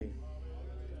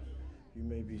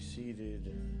may be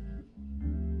seated.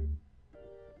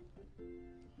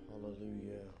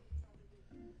 Hallelujah.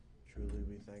 Truly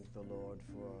we thank the Lord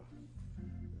for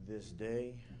this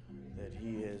day that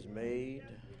he has made.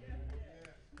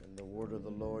 And the word of the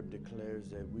Lord declares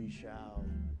that we shall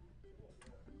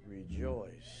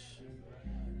rejoice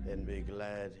and be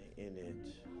glad in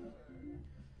it.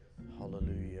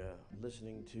 Hallelujah.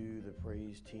 Listening to the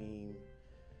praise team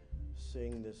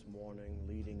sing this morning,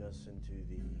 leading us into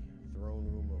the throne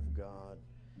room of God.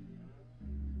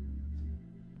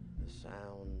 The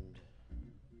sound,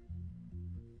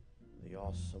 the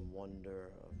awesome wonder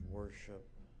of worship,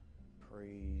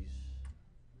 praise.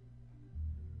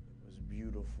 It was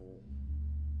beautiful.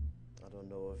 I don't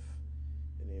know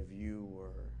if any of you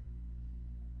were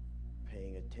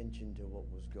paying attention to what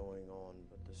was going on,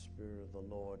 but the Spirit of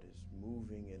the Lord is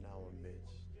moving in our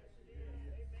midst.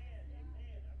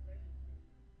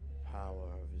 The power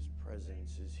of his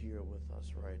presence is here with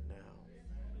us right now.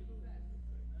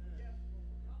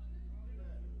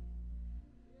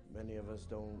 Many of us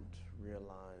don't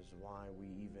realize why we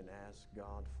even ask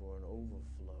God for an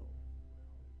overflow.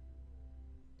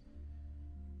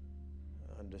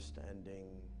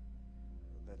 Understanding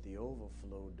that the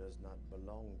overflow does not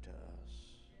belong to us.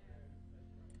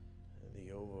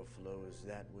 The overflow is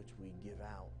that which we give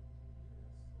out,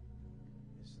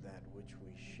 is that which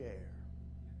we share,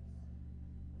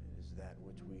 is that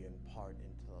which we impart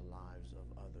into the lives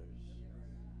of others.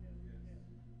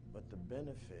 But the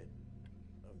benefit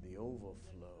of the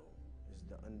overflow is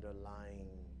the underlying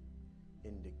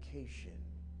indication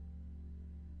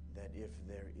that if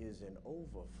there is an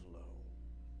overflow,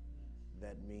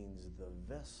 that means the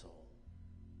vessel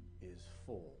is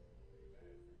full.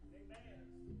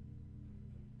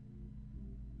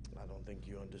 I don't think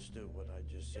you understood what I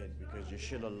just said, because you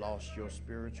should have lost your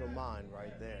spiritual mind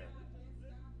right there.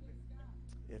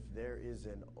 If there is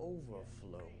an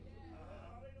overflow,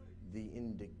 the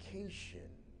indication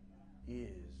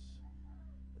is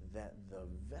that the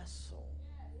vessel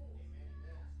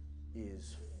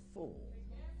is full.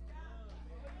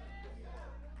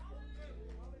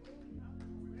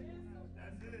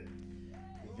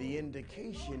 The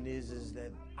indication is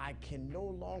that I can no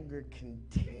longer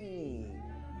contain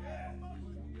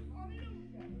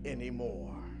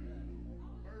anymore.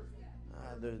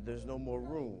 There's no more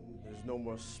room. There's no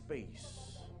more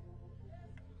space.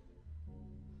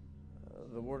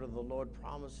 The word of the Lord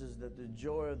promises that the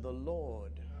joy of the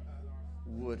Lord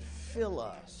would fill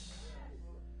us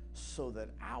so that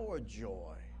our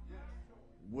joy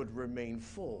would remain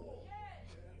full.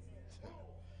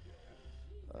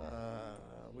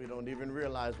 We don't even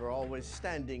realize we're always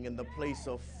standing in the place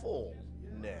of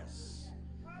fullness.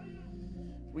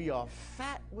 We are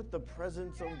fat with the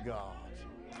presence of God.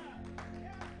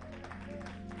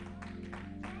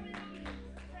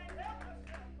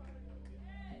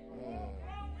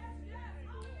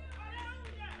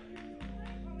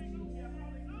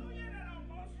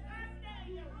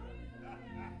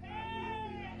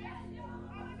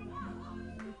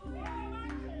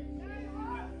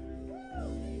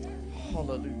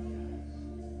 Hallelujah.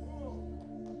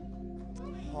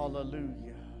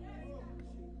 Hallelujah.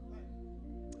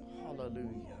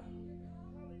 Hallelujah.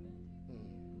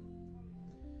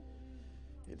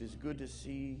 It is good to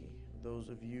see those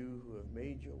of you who have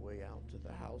made your way out to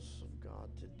the house of God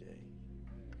today.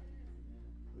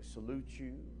 We salute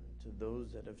you. To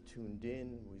those that have tuned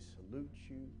in, we salute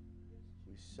you.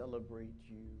 We celebrate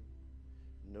you.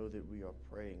 Know that we are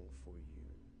praying for you.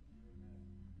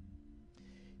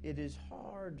 It is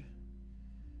hard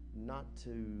not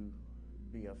to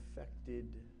be affected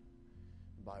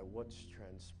by what's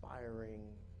transpiring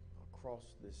across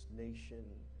this nation,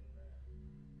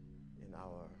 in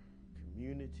our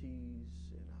communities,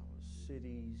 in our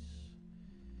cities,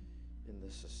 in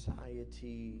the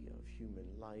society of human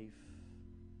life.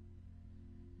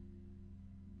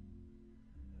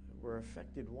 We're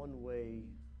affected one way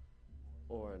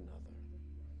or another.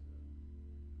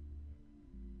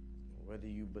 Whether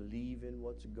you believe in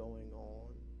what's going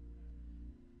on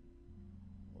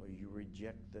or you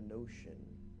reject the notion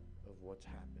of what's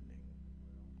happening.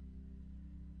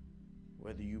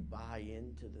 Whether you buy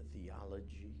into the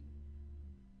theology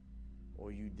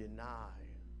or you deny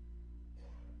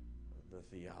the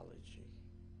theology.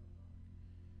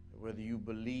 Whether you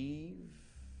believe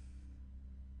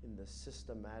in the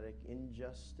systematic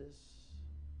injustice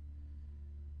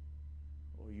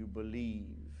or you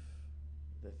believe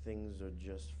that things are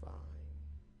just fine.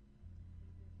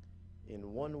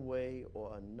 In one way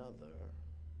or another,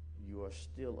 you are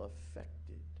still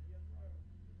affected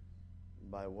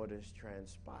by what is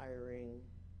transpiring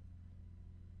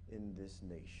in this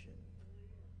nation.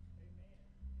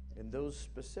 And those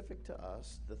specific to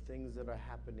us, the things that are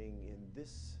happening in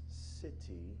this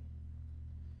city,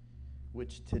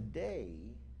 which today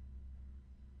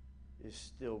is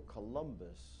still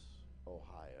Columbus,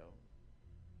 Ohio.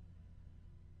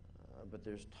 But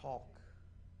there's talk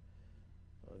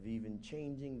of even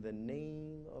changing the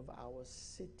name of our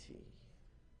city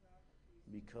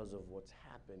because of what's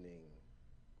happening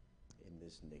in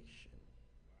this nation.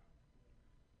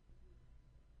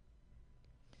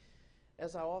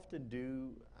 As I often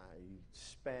do, I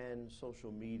span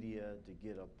social media to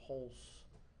get a pulse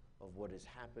of what is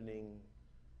happening,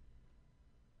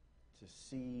 to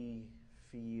see,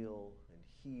 feel, and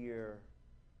hear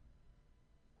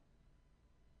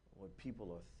what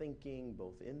people are thinking,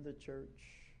 both in the church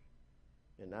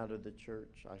and out of the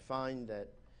church. I find that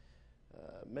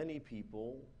many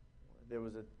people, there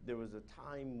was a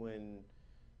time when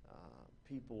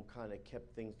people kind of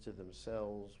kept things to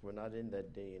themselves. We're not in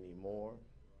that day anymore.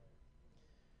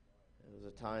 There was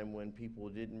a time when people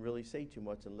didn't really say too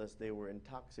much unless they were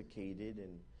intoxicated,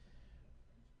 and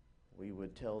we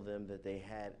would tell them that they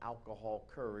had alcohol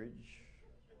courage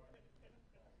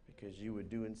because you would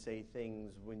do and say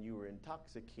things when you were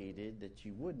intoxicated that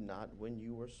you would not when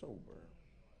you were sober.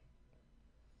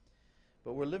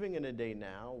 But we're living in a day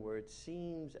now where it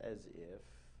seems as if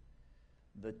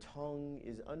the tongue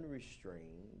is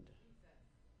unrestrained,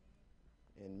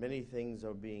 and many things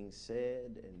are being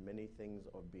said and many things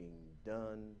are being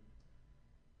done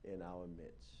in our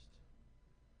midst.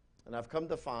 And I've come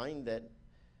to find that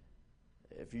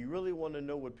if you really want to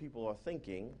know what people are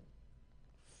thinking,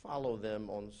 follow them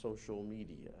on social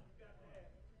media.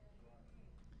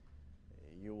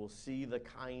 You will see the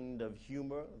kind of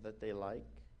humor that they like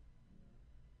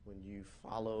when you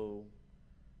follow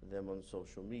them on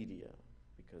social media,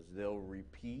 because they'll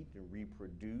repeat and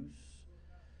reproduce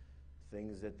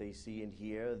things that they see and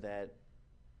hear that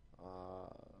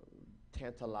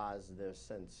tantalize their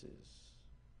senses.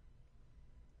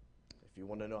 If you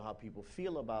want to know how people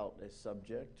feel about a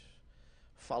subject,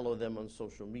 follow them on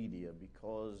social media,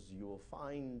 because you will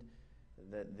find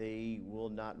that they will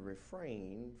not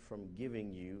refrain from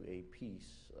giving you a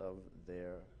piece of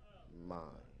their mind.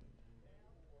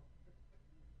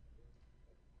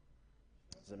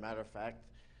 As a matter of fact,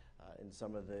 in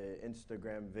some of the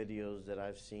Instagram videos that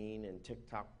I've seen and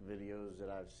TikTok videos that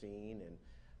I've seen and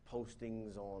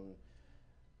postings on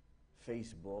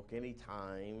Facebook,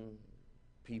 anytime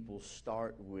people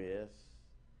start with,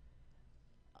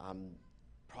 I'm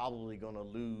probably going to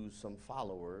lose some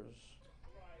followers,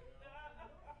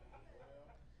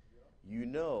 you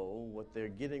know what they're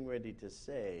getting ready to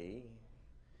say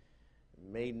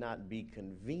may not be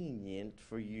convenient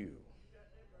for you.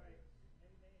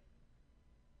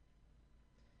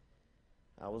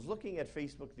 I was looking at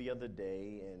Facebook the other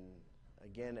day, and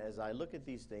again, as I look at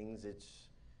these things, it's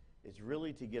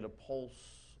really to get a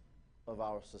pulse of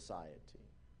our society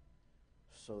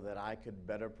so that I could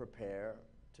better prepare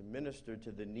to minister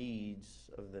to the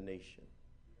needs of the nation.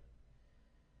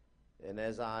 And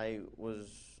as I was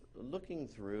looking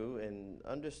through and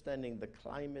understanding the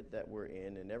climate that we're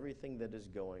in and everything that is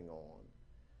going on,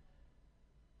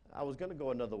 I was going to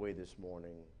go another way this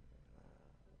morning.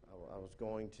 I was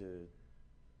going to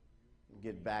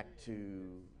get back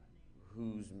to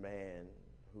Who is Man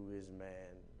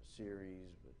series,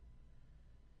 but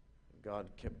God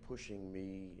kept pushing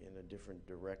me in a different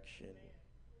direction.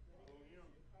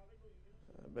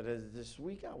 But as this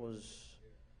week I was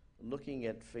looking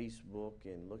at Facebook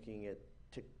and looking at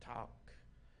TikTok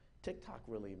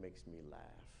really makes me laugh.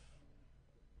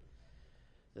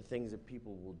 The things that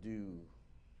people will do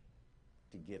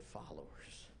to get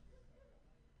followers.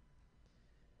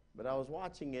 But I was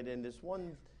watching it, and this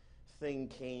one thing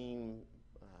came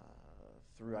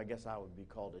through. I guess I would be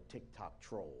called a TikTok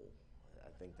troll.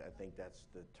 I think that's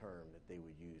the term that they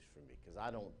would use for me, because I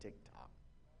don't TikTok,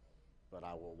 but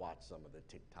I will watch some of the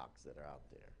TikToks that are out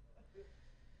there.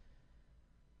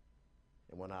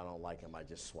 And when I don't like them, I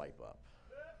just swipe up.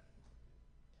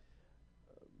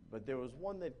 But there was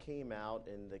one that came out,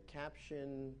 and the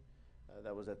caption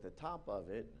that was at the top of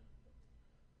it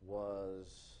was,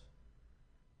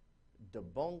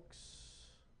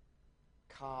 "Debunks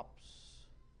cops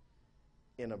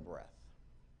in a breath."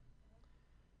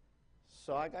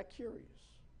 So I got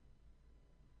curious.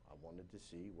 I wanted to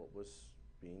see what was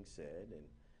being said, and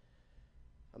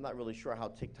I'm not really sure how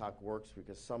TikTok works,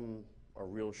 because some are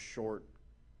real short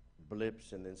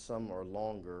blips and then some are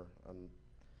longer. I'm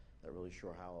not really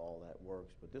sure how all that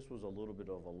works, but this was a little bit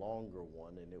of a longer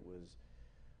one, and it was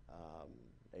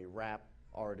a rap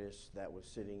artist that was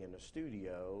sitting in a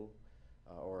studio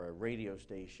or a radio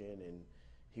station, and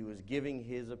he was giving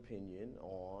his opinion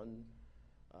on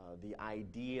the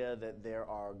idea that there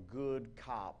are good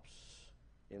cops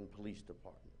in police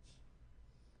departments.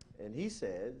 And he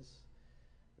says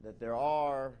that there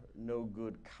are no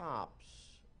good cops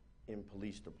in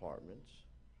police departments.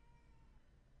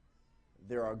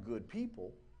 There are good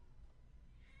people.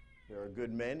 There are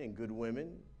good men and good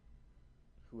women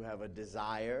who have a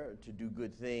desire to do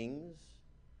good things,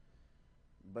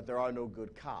 but there are no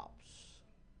good cops.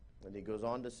 And he goes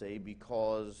on to say,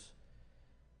 because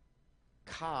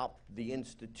cop, the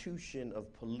institution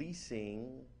of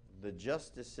policing, the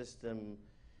justice system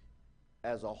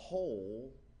as a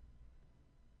whole,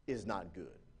 is not good.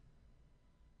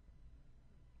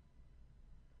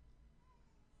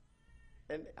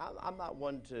 And I'm not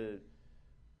one to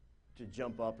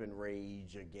jump up and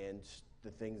rage against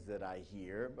the things that I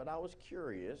hear, but I was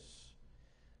curious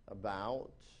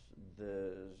about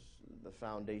the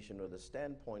foundation or the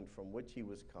standpoint from which he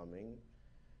was coming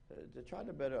to try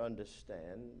to better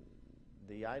understand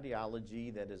the ideology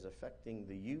that is affecting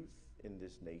the youth in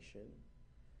this nation.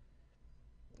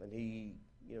 And he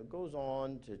goes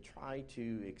on to try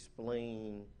to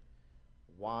explain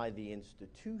why the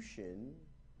institution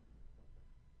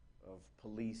of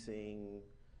policing,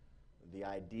 the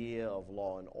idea of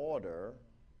law and order,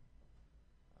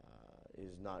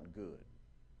 is not good.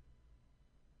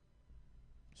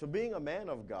 So being a man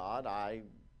of God, I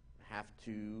have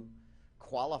to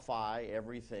qualify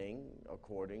everything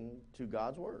according to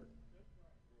God's word.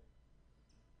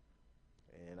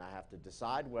 And I have to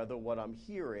decide whether what I'm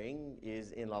hearing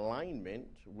is in alignment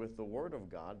with the word of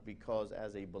God, because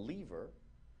as a believer,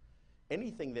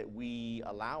 anything that we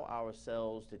allow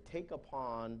ourselves to take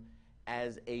upon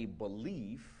as a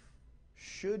belief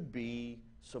should be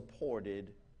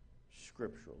supported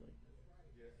scripturally.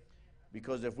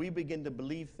 Because if we begin to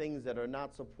believe things that are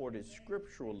not supported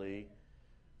scripturally,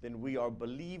 then we are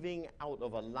believing out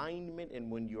of alignment,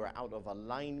 and when you are out of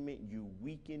alignment, you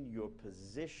weaken your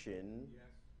position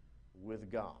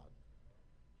with God.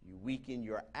 You weaken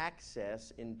your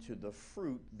access into the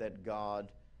fruit that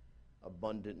God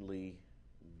abundantly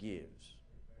gives,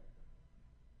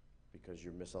 because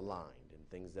you're misaligned, and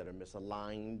things that are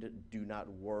misaligned do not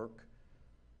work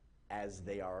as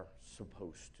they are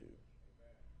supposed to.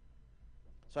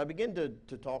 So I begin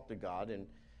to talk to God and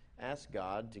ask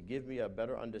God to give me a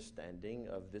better understanding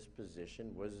of this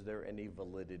position. Was there any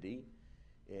validity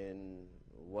in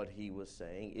what he was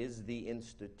saying? Is the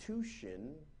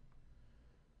institution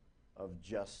of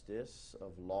justice,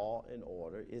 of law and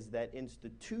order, is that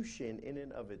institution in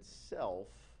and of itself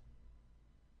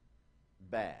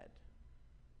bad?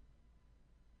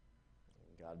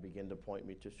 God began to point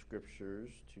me to scriptures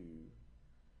to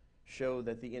show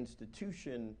that the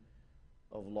institution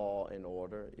of law and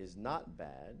order is not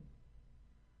bad,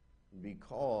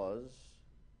 because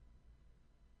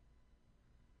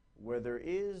where there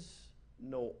is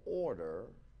no order,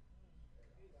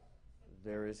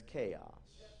 there is chaos.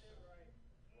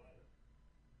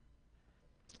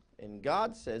 And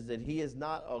God says that he is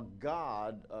not a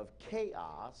God of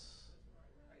chaos,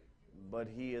 but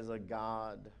he is a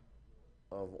God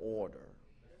of order.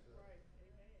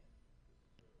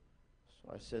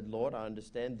 So I said, Lord, I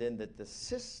understand then that the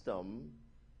system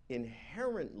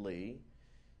inherently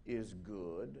is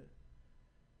good.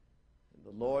 And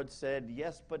the Lord said,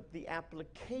 yes, but the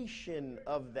application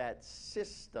of that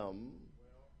system,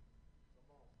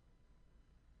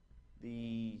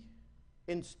 the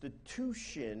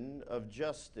institution of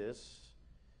justice,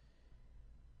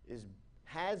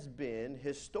 has been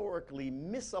historically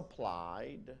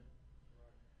misapplied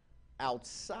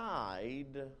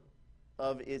outside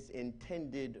of its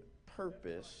intended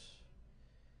purpose.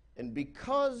 And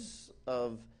because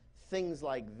of things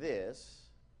like this,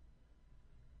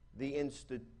 the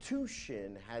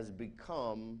institution has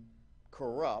become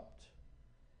corrupt,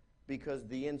 because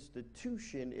the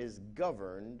institution is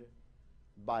governed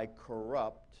by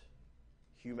corrupt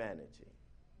humanity.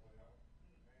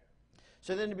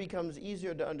 So then it becomes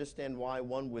easier to understand why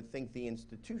one would think the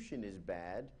institution is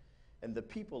bad and the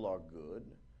people are good.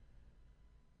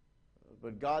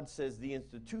 But God says the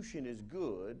institution is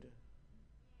good,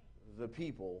 the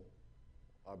people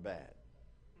are bad.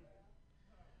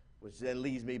 Which then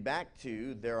leads me back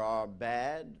to, there are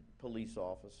bad police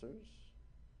officers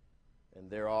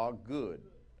and there are good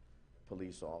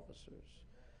police officers.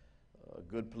 A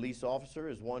good police officer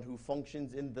is one who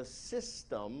functions in the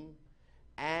system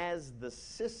as the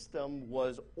system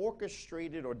was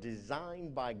orchestrated or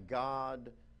designed by God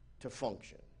to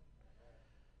function.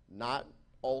 Not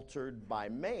altered by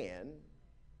man,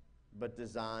 but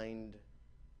designed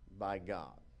by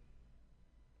God.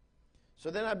 So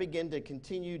then I began to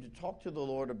continue to talk to the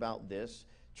Lord about this,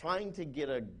 trying to get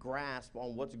a grasp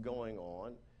on what's going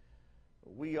on.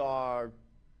 We are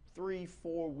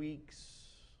 3-4 weeks,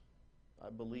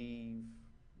 I believe,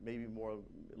 maybe more,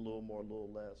 a little more, a little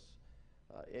less,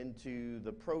 into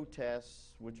the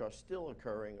protests which are still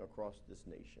occurring across this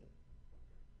nation.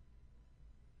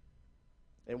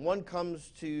 And one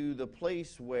comes to the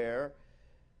place where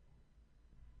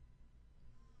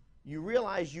you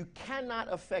realize you cannot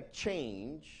affect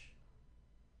change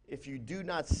if you do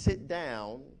not sit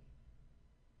down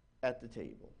at the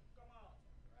table.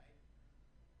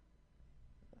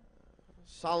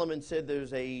 Solomon said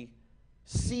there's a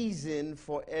season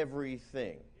for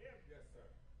everything.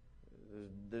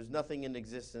 There's nothing in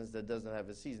existence that doesn't have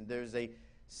a season. There's a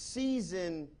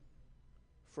season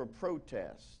for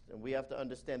protest. And we have to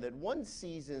understand that one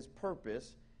season's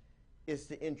purpose is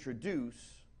to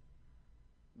introduce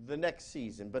the next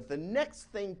season. But the next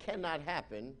thing cannot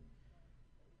happen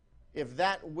if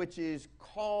that which is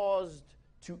caused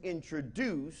to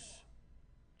introduce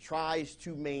tries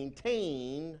to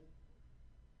maintain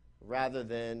rather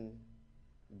than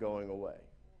going away.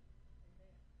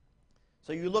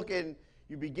 So you look and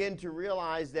you begin to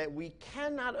realize that we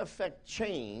cannot affect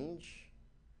change.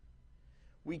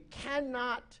 We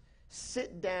cannot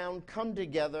sit down, come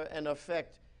together, and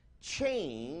affect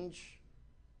change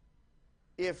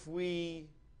if we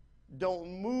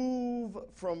don't move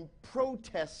from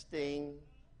protesting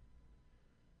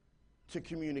to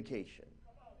communication.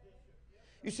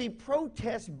 You see,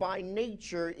 protest by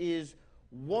nature is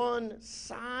one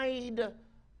side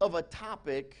of a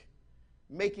topic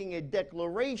making a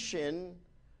declaration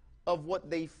of what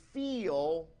they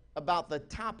feel about the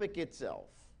topic itself.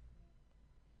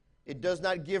 It does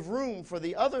not give room for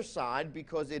the other side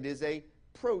because it is a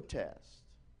protest.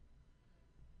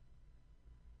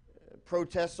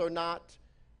 Protests are not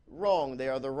wrong. They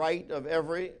are the right of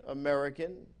every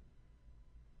American,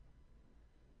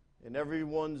 and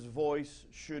everyone's voice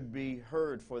should be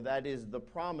heard, for that is the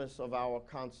promise of our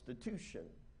Constitution,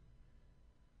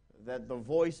 that the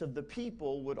voice of the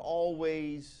people would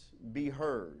always be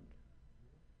heard,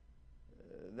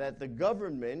 that the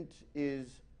government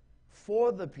is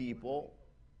for the people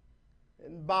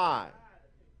and by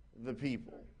the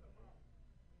people.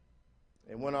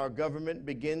 And when our government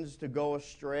begins to go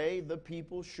astray, the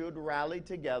people should rally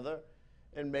together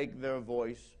and make their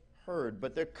voice heard.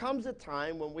 But there comes a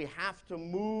time when we have to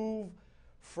move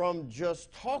from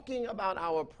just talking about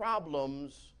our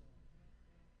problems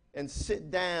and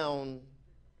sit down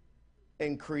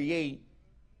and create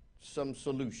some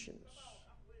solutions.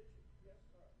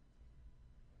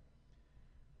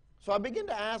 So I begin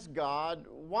to ask God,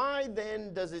 why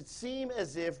then does it seem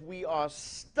as if we are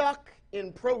stuck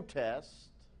in protest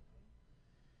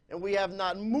and we have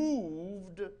not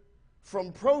moved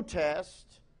from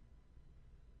protest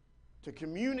to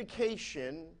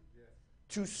communication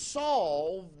to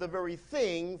solve the very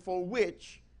thing for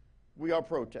which we are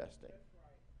protesting?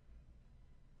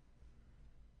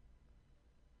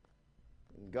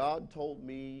 And God told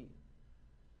me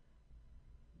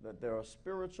that there are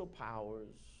spiritual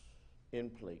powers in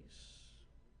place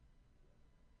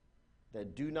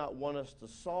that do not want us to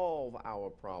solve our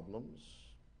problems,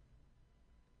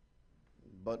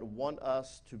 but want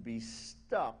us to be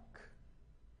stuck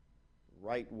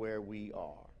right where we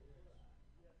are.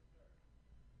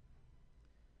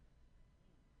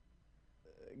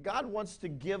 God wants to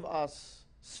give us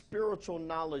spiritual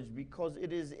knowledge because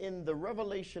it is in the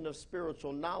revelation of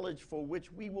spiritual knowledge for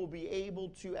which we will be able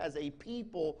to, as a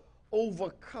people,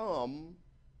 overcome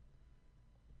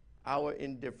our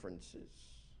indifferences.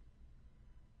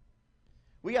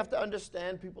 We have to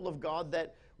understand, people of God,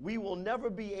 that we will never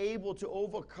be able to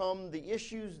overcome the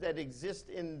issues that exist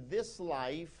in this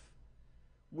life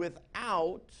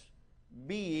without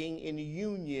being in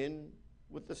union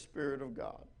with the Spirit of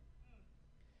God.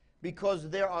 Because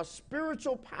there are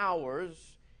spiritual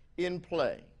powers in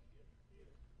play.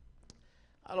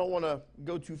 I don't want to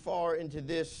go too far into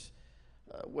this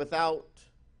without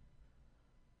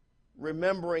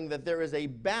remembering that there is a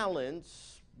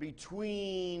balance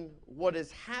between what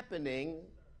is happening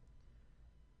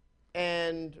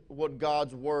and what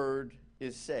God's Word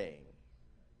is saying.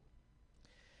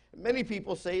 Many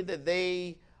people say that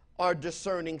they are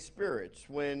discerning spirits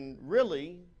when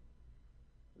really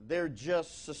they're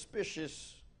just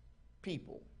suspicious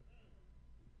people.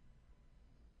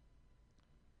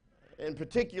 In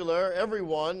particular,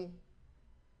 everyone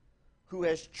who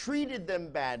has treated them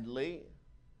badly,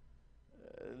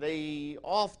 they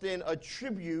often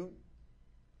attribute,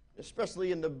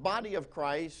 especially in the body of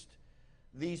Christ,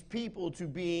 these people to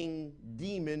being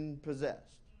demon-possessed.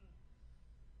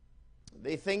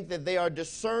 They think that they are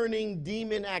discerning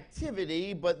demon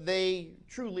activity, but they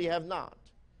truly have not.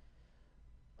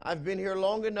 I've been here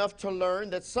long enough to learn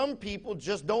that some people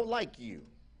just don't like you.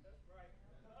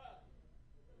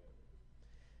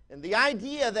 And the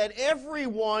idea that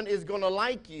everyone is going to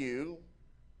like you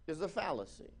is a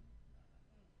fallacy.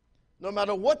 No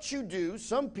matter what you do,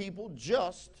 some people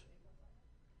just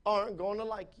aren't going to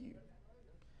like you.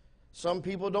 Some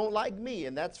people don't like me,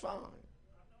 and that's fine.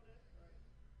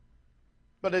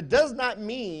 But it does not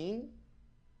mean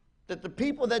that the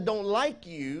people that don't like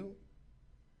you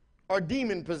are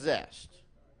demon-possessed.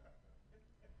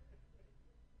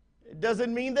 It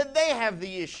doesn't mean that they have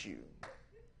the issue.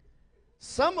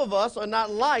 Some of us are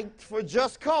not liked for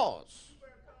just cause.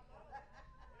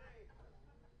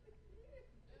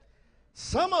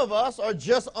 Some of us are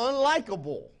just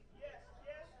unlikable.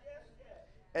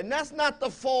 And that's not the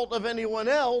fault of anyone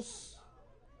else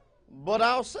but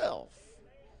ourselves.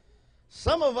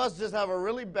 Some of us just have a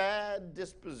really bad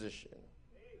disposition.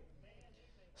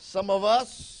 Some of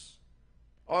us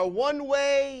are one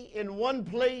way in one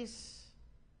place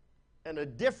and a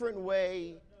different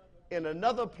way in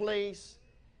another place.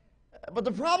 But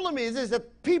the problem is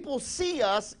that people see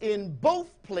us in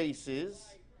both places,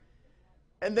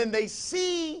 and then they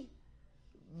see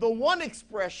the one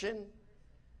expression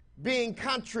being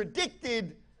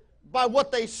contradicted by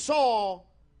what they saw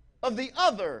of the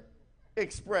other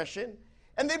expression,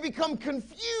 and they become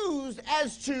confused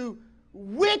as to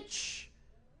which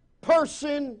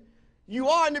person you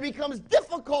are, and it becomes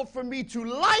difficult for me to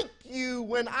like you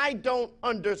when I don't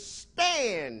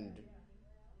understand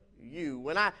you,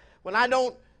 when I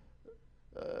don't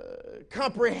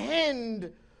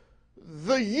comprehend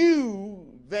the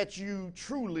you that you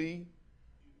truly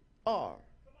are.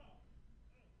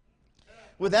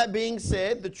 With that being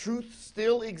said, the truth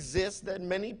still exists that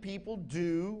many people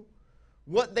do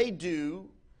what they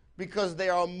do because they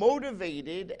are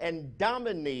motivated and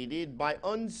dominated by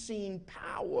unseen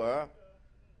power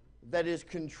that is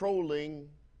controlling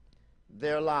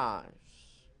their lives.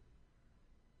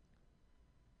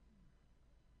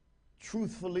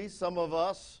 Truthfully, some of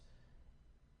us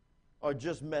are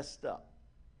just messed up.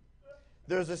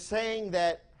 There's a saying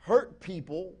that hurt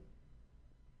people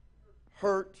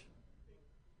hurt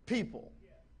people.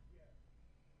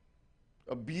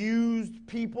 Abused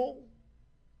people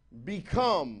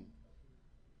become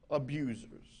abusers.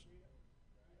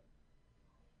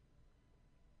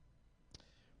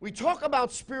 We talk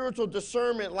about spiritual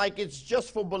discernment like it's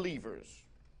just for believers.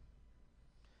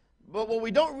 But what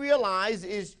we don't realize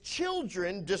is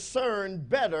children discern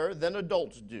better than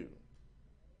adults do.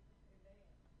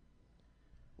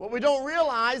 What we don't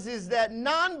realize is that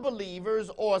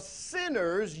non-believers or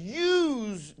sinners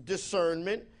use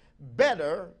discernment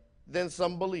better than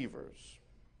some believers.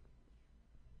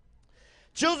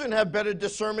 Children have better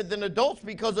discernment than adults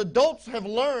because adults have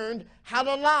learned how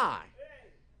to lie.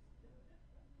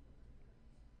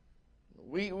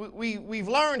 We've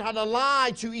learned how to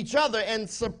lie to each other and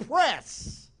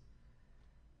suppress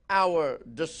our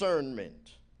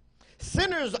discernment.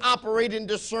 Sinners operate in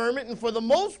discernment, and for the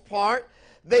most part,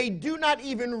 they do not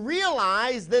even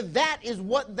realize that that is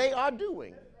what they are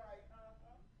doing.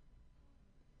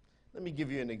 Let me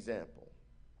give you an example.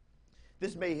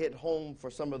 This may hit home for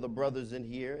some of the brothers in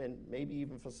here, and maybe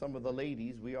even for some of the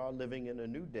ladies. We are living in a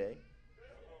new day.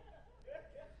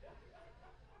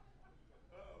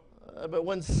 But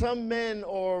when some men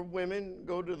or women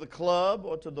go to the club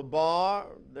or to the bar,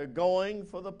 they're going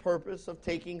for the purpose of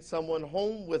taking someone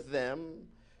home with them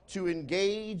to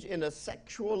engage in a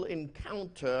sexual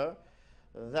encounter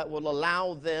that will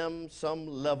allow them some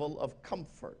level of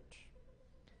comfort.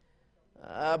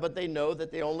 But they know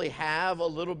that they only have a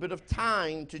little bit of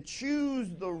time to choose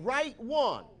the right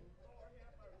one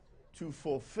to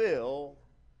fulfill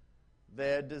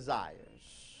their desires.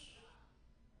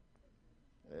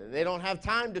 They don't have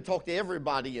time to talk to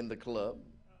everybody in the club.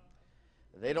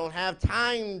 They don't have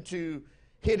time to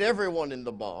hit everyone in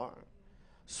the bar.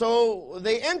 So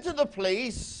they enter the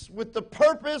place with the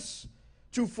purpose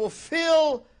to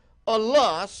fulfill a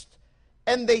lust,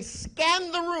 and they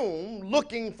scan the room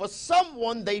looking for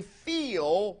someone they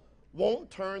feel won't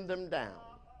turn them down.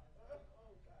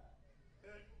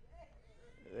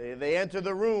 They enter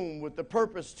the room with the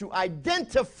purpose to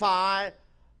identify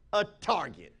a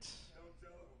target.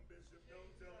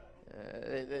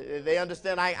 They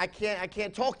understand I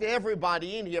can't talk to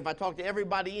everybody in here. If I talk to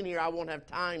everybody in here, I won't have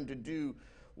time to do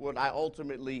what I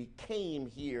ultimately came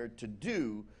here to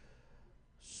do.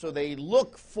 So they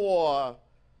look for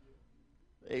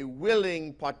a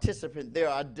willing participant. They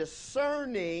are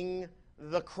discerning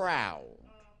the crowd.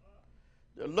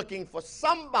 They're looking for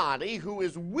somebody who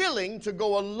is willing to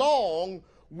go along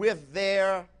with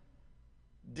their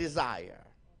desire.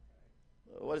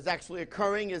 What is actually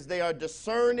occurring is they are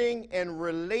discerning and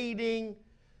relating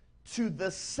to the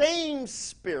same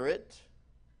spirit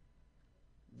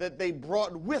that they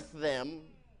brought with them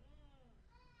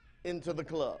into the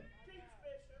club.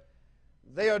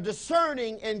 They are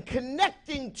discerning and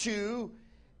connecting to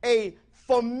a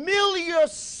familiar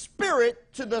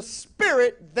spirit to the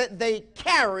spirit that they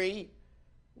carry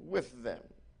with them.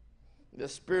 The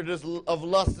spirit of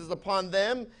lust is upon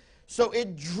them, so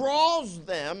it draws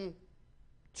them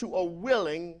to a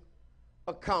willing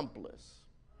accomplice.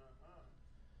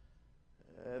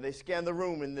 They scan the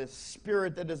room, and the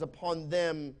spirit that is upon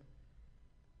them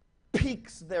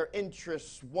piques their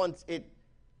interest once it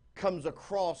comes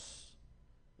across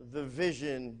the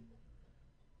vision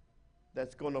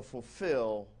that's going to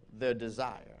fulfill their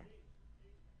desire.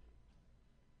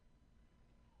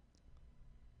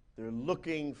 They're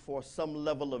looking for some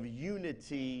level of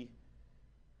unity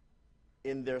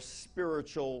in their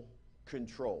spiritual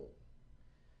control.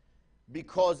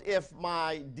 Because if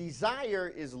my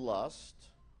desire is lust,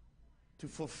 to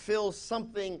fulfill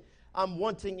something I'm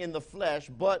wanting in the flesh,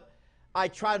 but I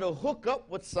try to hook up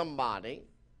with somebody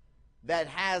that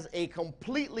has a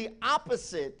completely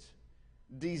opposite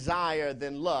desire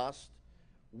than lust,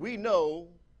 we know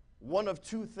one of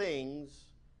two things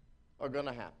are going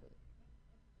to happen.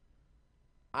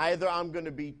 Either I'm going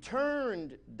to be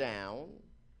turned down,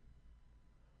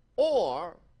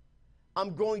 or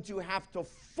I'm going to have to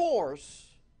force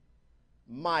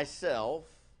myself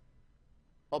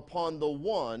upon the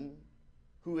one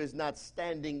who is not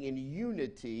standing in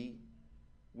unity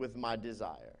with my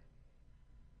desire.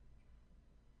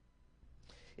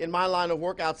 In my line of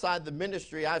work outside the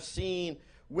ministry, I've seen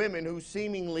women who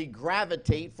seemingly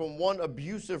gravitate from one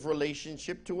abusive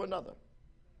relationship to another.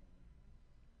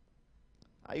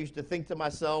 I used to think to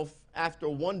myself, after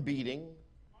one beating,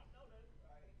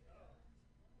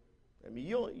 I mean,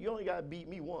 you only got to beat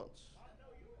me once.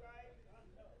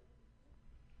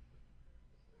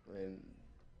 And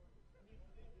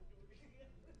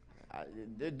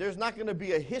there's not going to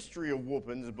be a history of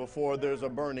whoopings before there's a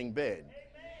burning bed.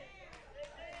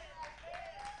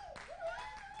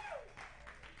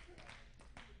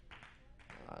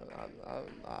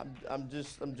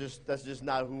 That's just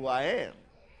not who I am.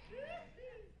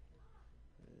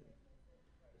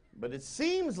 But it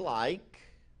seems like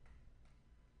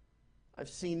I've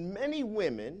seen many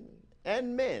women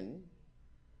and men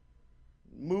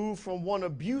move from one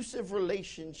abusive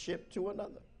relationship to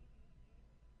another.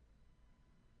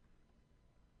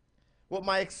 What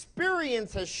my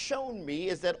experience has shown me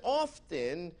is that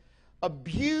often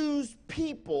abused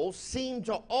people seem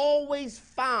to always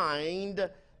find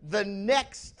the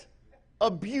next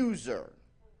abuser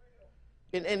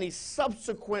in any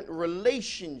subsequent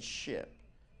relationship.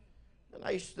 And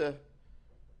I used to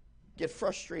get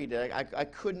frustrated. I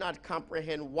could not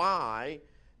comprehend why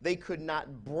they could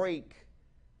not break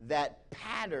that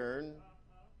pattern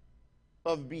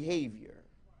of behavior.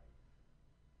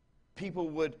 People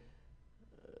would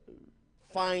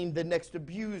find the next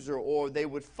abuser, or they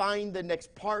would find the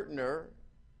next partner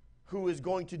who is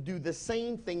going to do the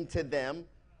same thing to them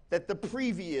that the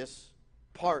previous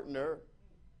partner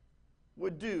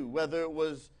would do, whether it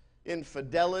was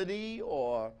infidelity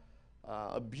or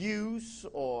abuse,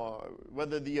 or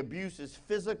whether the abuse is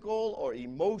physical or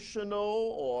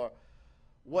emotional or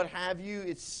what have you.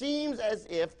 It seems as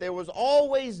if there was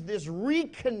always this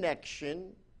reconnection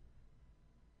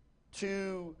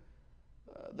to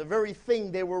the very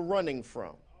thing they were running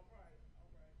from.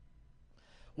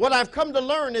 What I've come to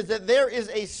learn is that there is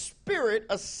a spirit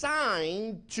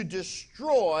assigned to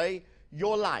destroy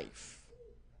your life.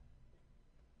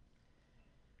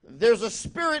 There's a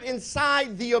spirit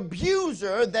inside the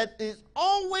abuser that is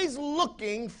always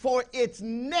looking for its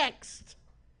next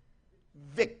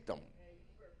victim.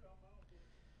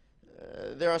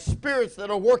 There are spirits that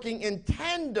are working in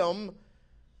tandem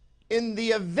in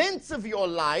the events of your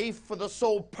life for the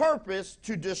sole purpose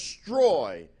to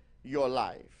destroy your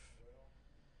life.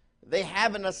 They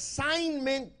have an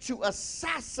assignment to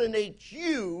assassinate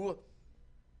you,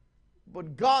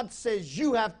 but God says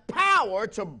you have power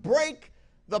to break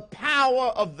the power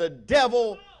of the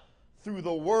devil through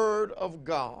the word of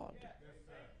God.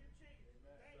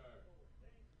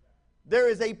 There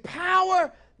is a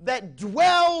power that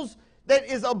dwells, that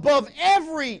is above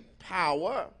every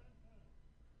power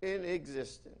in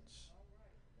existence.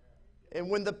 And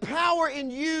when the power in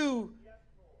you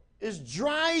is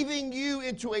driving you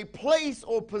into a place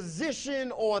or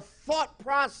position or thought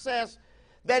process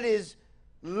that is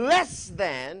less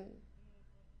than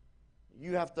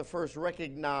you have to first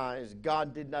recognize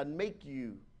God did not make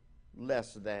you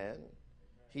less than.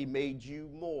 He made you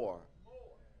more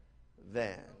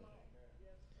than.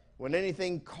 When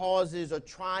anything causes or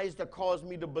tries to cause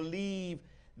me to believe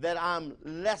that I'm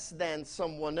less than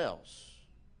someone else,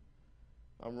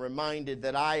 I'm reminded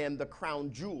that I am the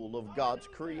crown jewel of God's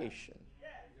creation.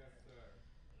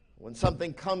 When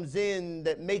something comes in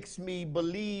that makes me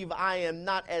believe I am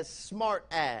not as smart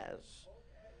as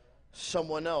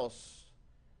someone else,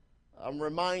 I'm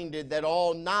reminded that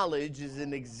all knowledge is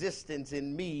in existence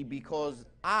in me because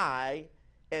I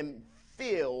am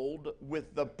filled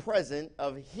with the presence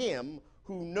of Him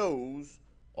who knows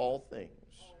all things.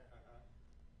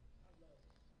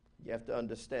 You have to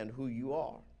understand who you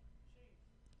are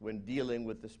when dealing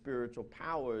with the spiritual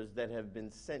powers that have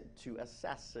been sent to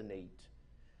assassinate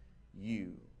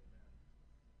you.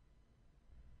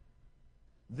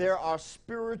 There are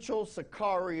spiritual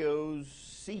sicarios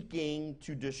seeking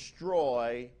to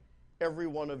destroy every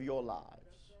one of your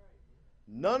lives.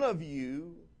 None of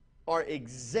you are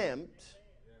exempt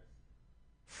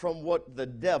from what the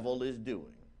devil is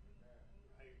doing.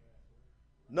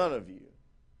 None of you.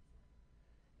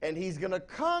 And he's going to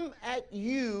come at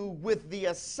you with the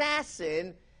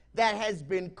assassin that has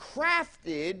been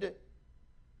crafted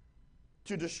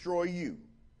to destroy you.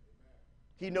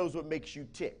 He knows what makes you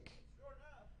tick.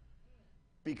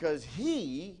 Because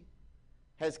he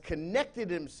has connected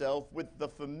himself with the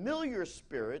familiar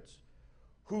spirits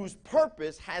whose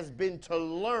purpose has been to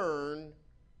learn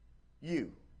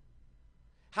you.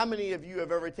 How many of you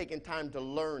have ever taken time to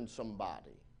learn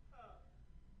somebody?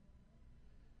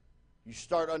 You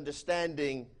start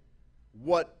understanding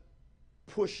what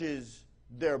pushes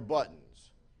their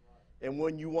buttons. And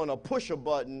when you want to push a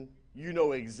button, you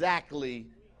know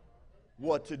exactly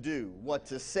what to do, what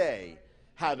to say,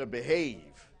 how to behave.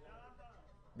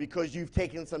 Because you've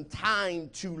taken some time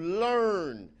to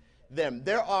learn them.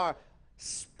 There are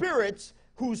spirits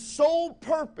whose sole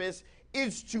purpose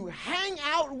is to hang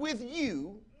out with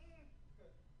you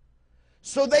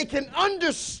so they can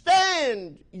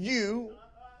understand you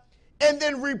and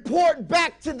then report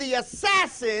back to the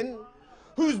assassin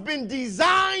who's been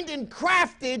designed and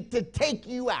crafted to take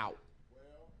you out.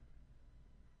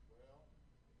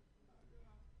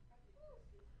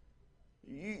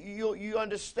 You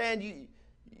understand,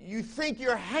 you think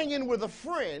you're hanging with a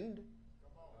friend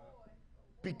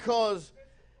because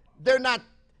they're not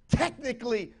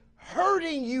technically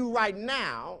hurting you right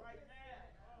now,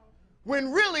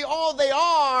 when really all they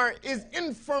are is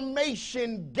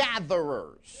information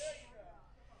gatherers.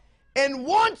 And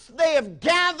once they have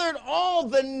gathered all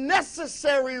the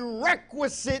necessary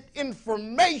requisite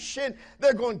information,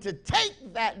 they're going to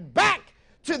take that back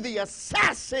to the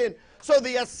assassin so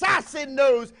the assassin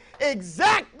knows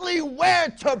exactly where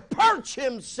to perch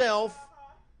himself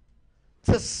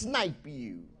to snipe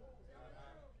you.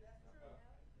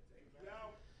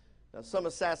 Now, some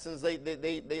assassins,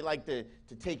 they like to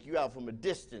take you out from a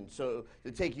distance. So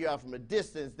to take you out from a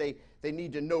distance, they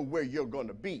need to know where you're going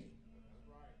to be.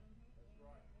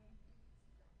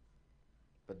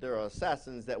 But there are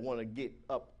assassins that want to get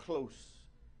up close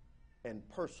and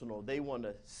personal. They want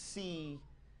to see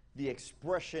the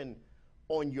expression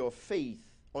on your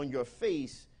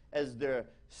face as they're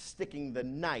sticking the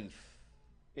knife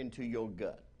into your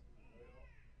gut.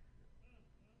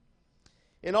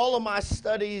 In all of my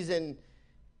studies and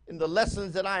in the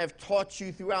lessons that I have taught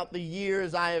you throughout the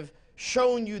years, I have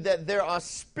shown you that there are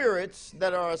spirits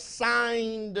that are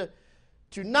assigned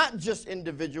to not just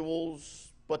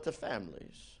individuals, but to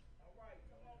families.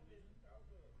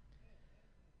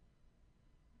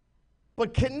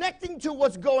 But connecting to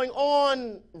what's going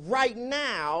on right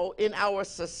now in our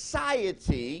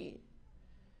society,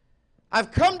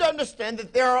 I've come to understand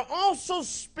that there are also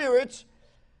spirits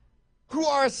who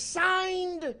are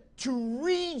assigned to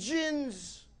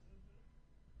regions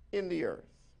in the earth.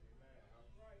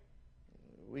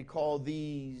 We call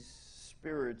these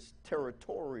spirits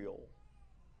territorial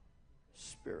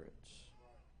spirits.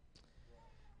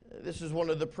 This is one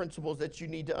of the principles that you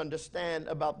need to understand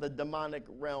about the demonic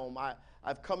realm.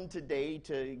 I've come today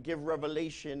to give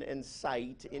revelation and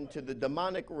sight into the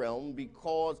demonic realm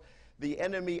because the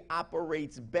enemy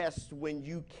operates best when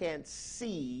you can't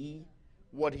see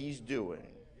what he's doing.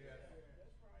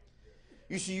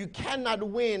 You see, you cannot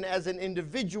win as an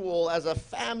individual, as a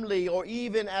family, or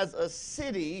even as a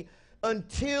city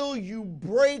until you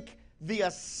break the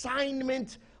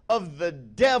assignment of the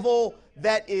devil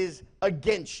that is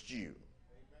against you.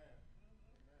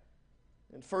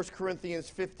 In 1 Corinthians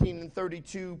 15 and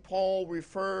 32, Paul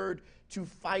referred to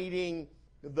fighting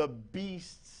the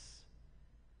beasts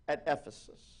at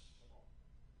Ephesus.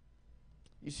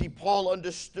 You see, Paul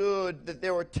understood that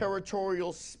there were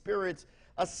territorial spirits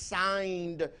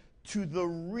assigned to the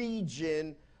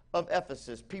region of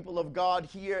Ephesus. People of God,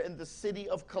 here in the city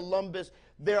of Columbus,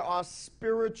 there are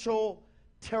spiritual,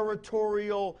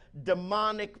 territorial,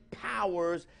 demonic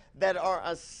powers that are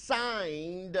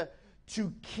assigned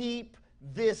to keep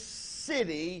this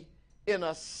city in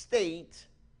a state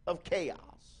of chaos.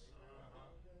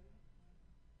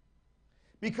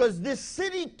 Because this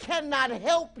city cannot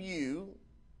help you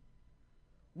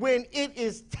when it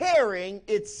is tearing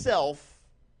itself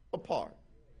apart.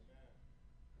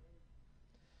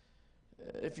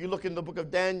 If you look in the book of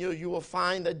Daniel, you will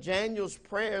find that Daniel's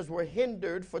prayers were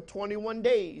hindered for 21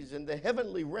 days in the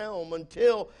heavenly realm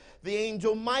until the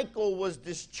angel Michael was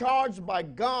discharged by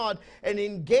God and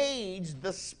engaged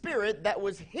the spirit that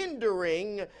was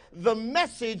hindering the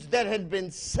message that had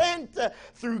been sent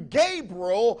through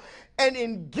Gabriel, and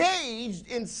engaged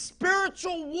in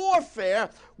spiritual warfare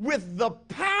with the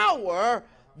power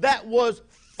that was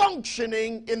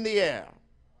functioning in the air.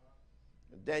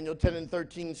 Daniel 10 and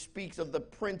 13 speaks of the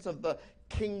prince of the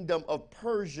kingdom of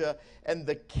Persia and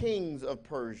the kings of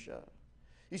Persia.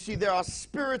 You see, there are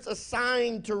spirits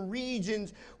assigned to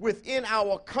regions within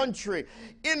our country.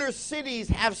 Inner cities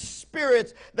have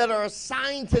spirits that are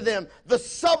assigned to them. The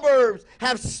suburbs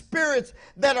have spirits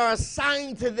that are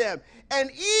assigned to them.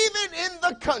 And even in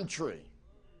the country,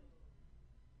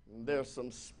 there's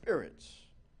some spirits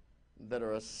that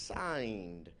are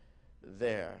assigned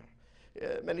there.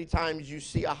 Many times you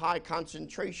see a high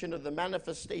concentration of the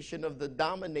manifestation of the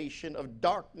domination of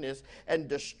darkness and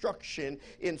destruction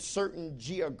in certain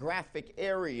geographic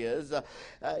areas.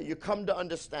 You come to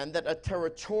understand that a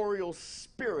territorial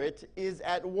spirit is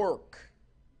at work.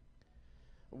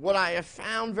 What I have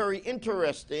found very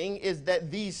interesting is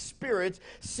that these spirits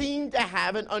seem to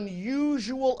have an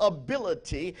unusual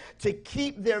ability to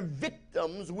keep their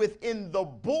victims within the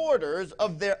borders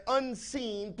of their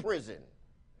unseen prison.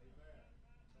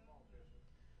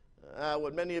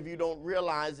 What many of you don't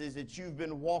realize is that you've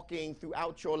been walking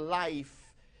throughout your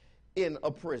life in a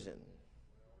prison.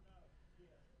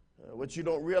 What you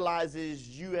don't realize is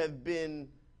you have been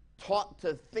taught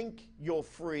to think you're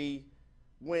free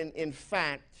when in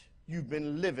fact you've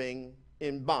been living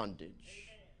in bondage.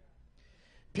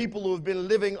 People who have been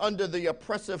living under the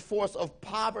oppressive force of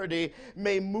poverty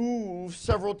may move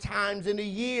several times in a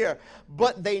year,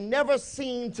 but they never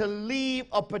seem to leave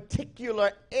a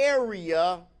particular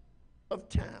area of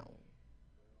town.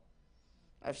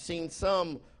 I've seen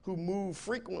some who move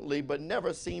frequently but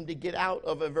never seem to get out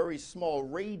of a very small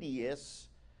radius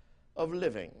of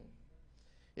living.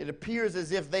 It appears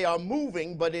as if they are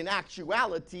moving, but in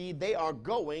actuality, they are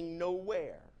going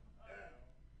nowhere.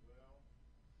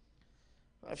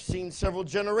 I've seen several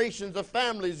generations of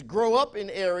families grow up in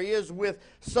areas with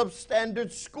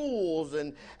substandard schools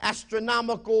and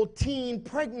astronomical teen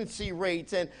pregnancy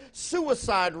rates and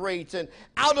suicide rates and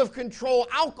out-of-control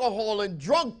alcohol and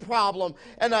drug problem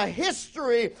and a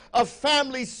history of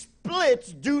family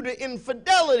splits due to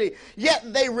infidelity,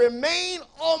 yet they remain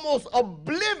almost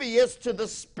oblivious to the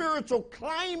spiritual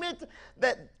climate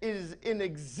that is in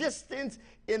existence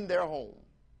in their home.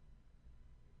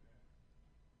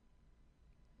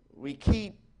 We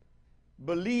keep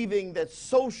believing that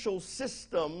social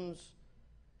systems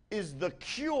is the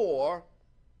cure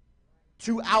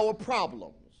to our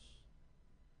problems.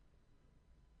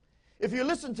 If you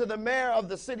listen to the mayor of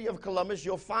the city of Columbus,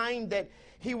 you'll find that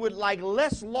he would like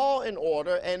less law and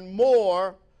order and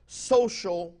more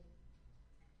social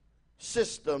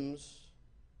systems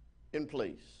in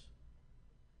place.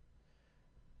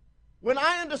 When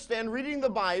I understand reading the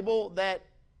Bible that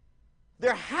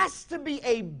there has to be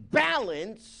a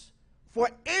balance for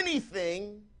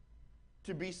anything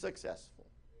to be successful.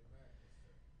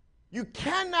 You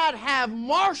cannot have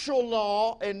martial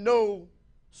law and no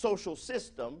social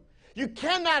system. You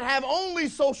cannot have only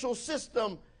social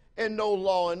system and no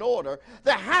law and order.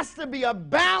 There has to be a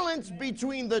balance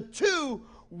between the two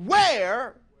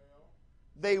where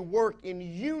they work in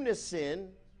unison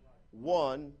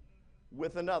one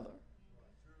with another.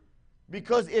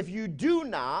 Because if you do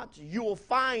not, you will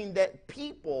find that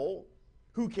people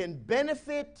who can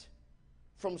benefit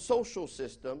from social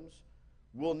systems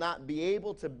will not be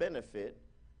able to benefit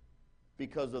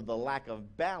because of the lack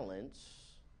of balance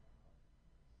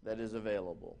that is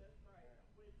available.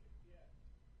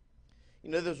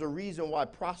 You know, there's a reason why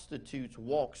prostitutes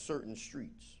walk certain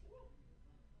streets.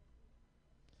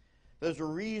 There's a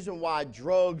reason why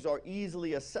drugs are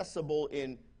easily accessible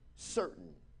in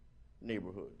certain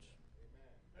neighborhoods.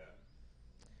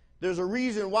 There's a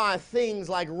reason why things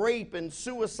like rape and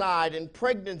suicide and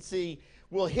pregnancy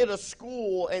will hit a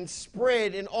school and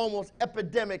spread in almost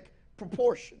epidemic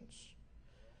proportions.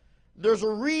 There's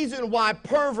a reason why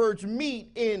perverts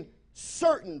meet in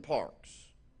certain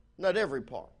parks, not every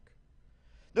park.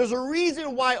 There's a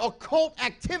reason why occult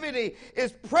activity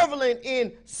is prevalent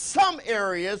in some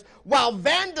areas while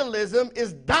vandalism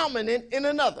is dominant in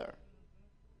another.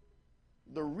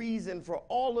 The reason for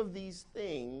all of these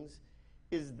things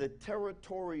is the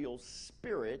territorial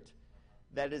spirit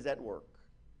that is at work.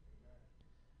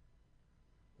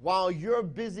 While you're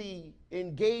busy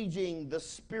engaging the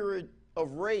spirit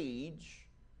of rage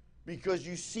because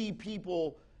you see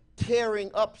people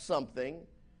tearing up something,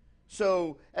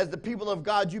 so as the people of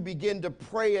God, you begin to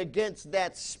pray against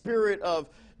that spirit of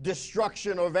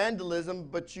destruction or vandalism,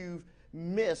 but you've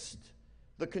missed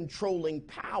the controlling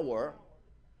power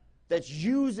that's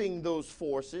using those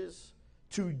forces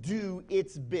to do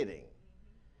its bidding.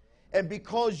 And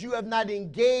because you have not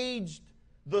engaged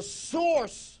the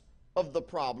source of the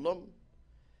problem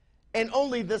and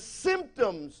only the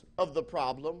symptoms of the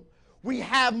problem, we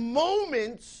have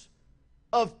moments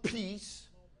of peace,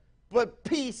 but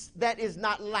peace that is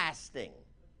not lasting.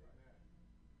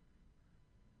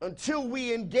 Until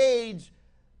we engage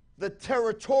the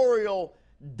territorial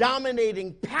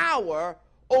dominating power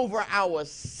over our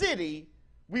city,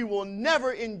 we will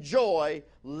never enjoy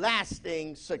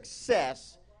lasting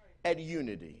success and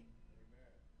unity.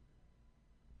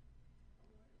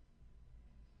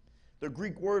 The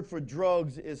Greek word for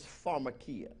drugs is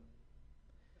pharmakia,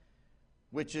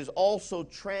 which is also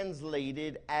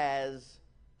translated as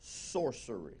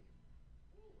sorcery.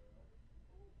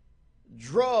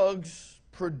 Drugs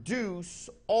produce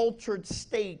altered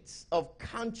states of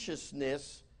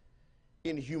consciousness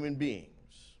in human beings.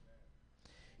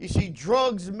 You see,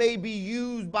 drugs may be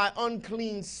used by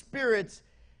unclean spirits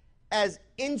as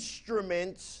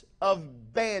instruments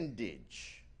of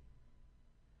bandage.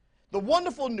 The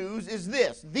wonderful news is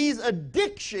this: these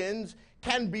addictions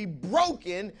can be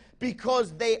broken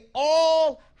because they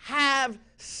all have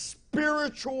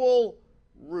spiritual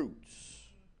roots.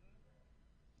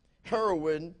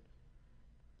 Heroin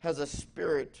has a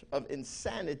spirit of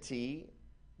insanity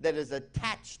that is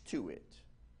attached to it.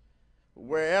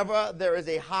 Wherever there is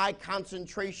a high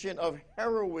concentration of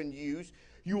heroin use,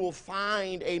 you will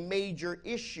find a major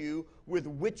issue with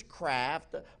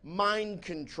witchcraft, mind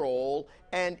control,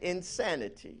 and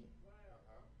insanity.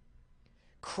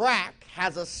 Crack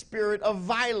has a spirit of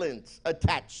violence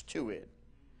attached to it.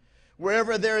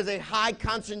 Wherever there is a high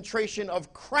concentration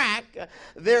of crack,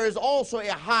 there is also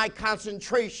a high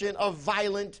concentration of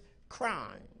violent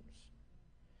crimes.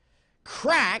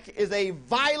 Crack is a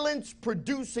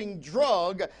violence-producing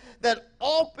drug that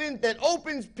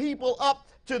opens people up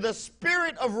to the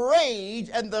spirit of rage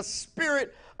and the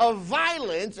spirit of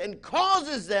violence and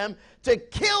causes them to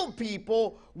kill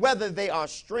people, whether they are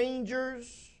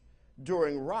strangers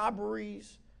during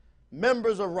robberies,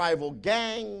 members of rival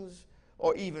gangs,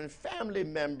 or even family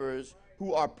members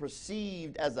who are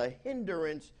perceived as a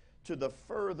hindrance to the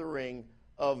furthering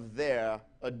of their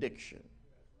addiction.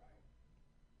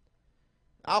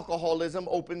 Alcoholism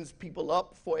opens people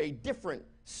up for a different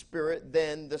spirit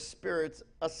than the spirits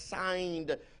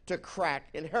assigned to crack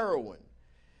and heroin.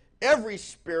 Every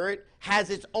spirit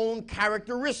has its own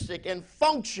characteristic and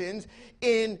functions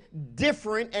in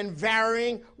different and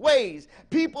varying ways.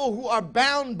 People who are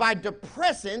bound by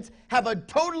depressants have a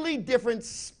totally different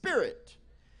spirit.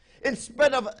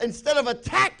 Instead of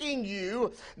attacking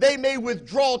you, they may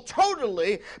withdraw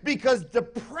totally because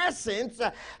depressants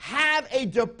have a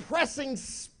depressing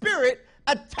spirit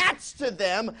attached to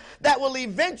them that will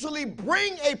eventually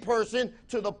bring a person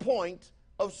to the point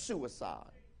of suicide.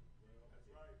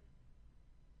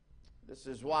 This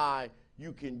is why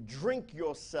you can drink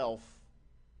yourself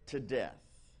to death.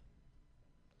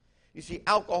 You see,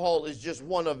 alcohol is just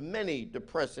one of many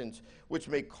depressants which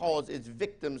may cause its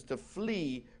victims to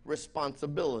flee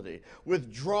responsibility,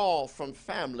 withdraw from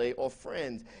family or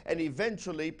friends, and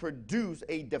eventually produce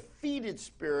a defeated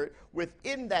spirit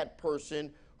within that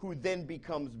person who then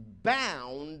becomes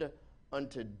bound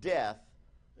unto death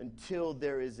until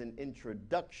there is an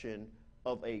introduction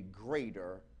of a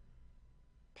greater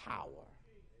power.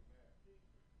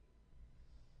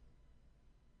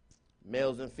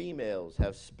 Males and females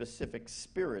have specific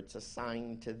spirits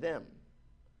assigned to them.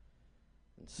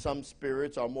 And some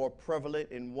spirits are more prevalent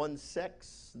in one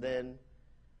sex than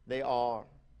they are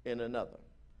in another.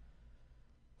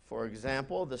 For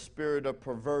example, the spirit of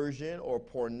perversion or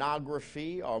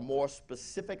pornography are more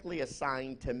specifically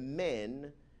assigned to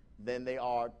men than they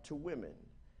are to women.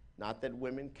 Not that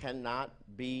women cannot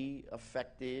be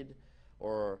affected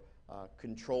or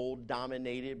controlled,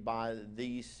 dominated by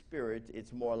these spirits,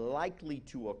 it's more likely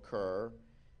to occur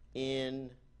in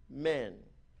men.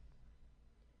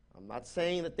 I'm not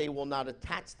saying that they will not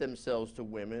attach themselves to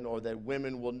women or that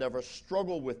women will never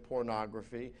struggle with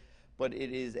pornography, but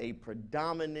it is a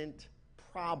predominant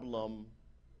problem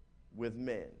with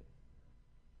men.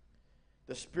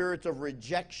 The spirits of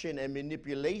rejection and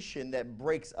manipulation that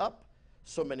breaks up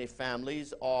so many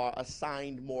families are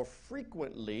assigned more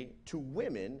frequently to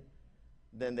women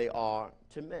than they are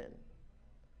to men.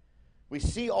 We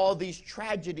see all these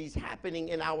tragedies happening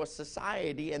in our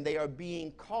society, and they are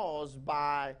being caused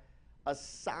by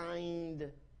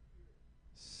assigned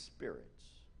spirits.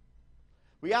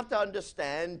 We have to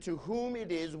understand to whom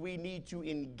it is we need to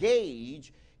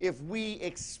engage if we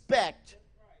expect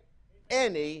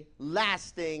any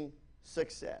lasting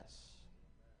success.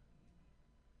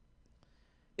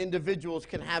 Individuals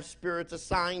can have spirits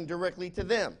assigned directly to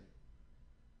them.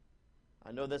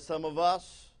 I know that some of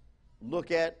us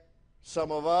look at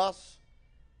some of us,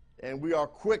 and we are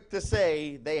quick to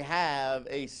say they have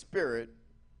a spirit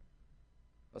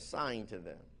assigned to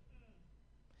them.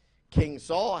 King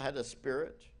Saul had a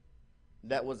spirit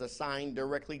that was assigned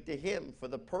directly to him for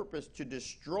the purpose to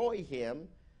destroy him,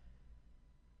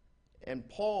 and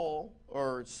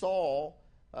Saul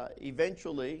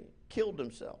eventually killed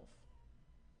himself.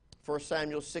 1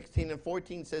 Samuel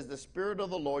 16:14 says, the Spirit of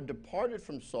the Lord departed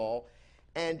from Saul,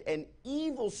 and an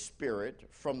evil spirit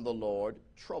from the Lord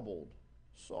troubled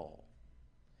Saul.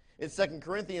 In 2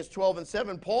 Corinthians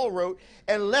 12:7, Paul wrote,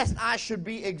 and lest I should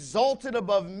be exalted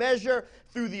above measure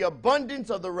through the abundance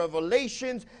of the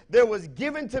revelations, there was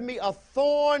given to me a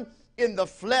thorn in the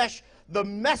flesh, the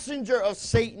messenger of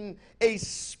Satan, a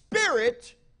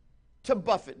spirit to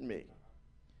buffet me.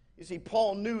 You see,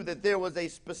 Paul knew that there was a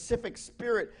specific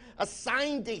spirit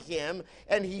assigned to him,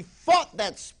 and he fought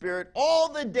that spirit all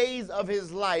the days of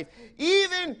his life,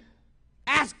 even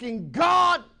asking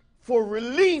God for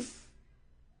relief,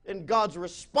 and God's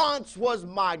response was,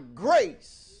 my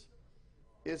grace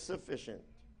is sufficient.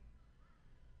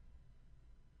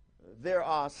 There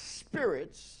are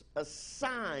spirits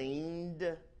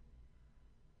assigned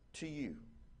to you.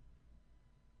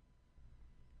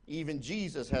 Even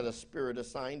Jesus had a spirit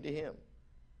assigned to him.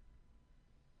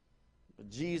 But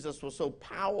Jesus was so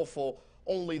powerful,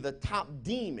 only the top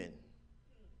demon,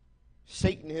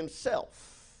 Satan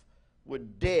himself,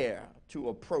 would dare to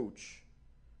approach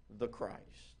the Christ.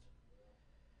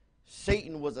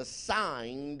 Satan was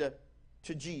assigned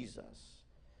to Jesus.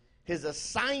 His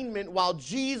assignment while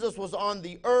Jesus was on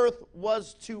the earth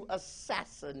was to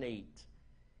assassinate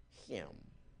him.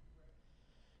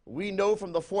 We know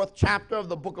from the 4th chapter of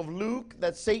the book of Luke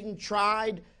that Satan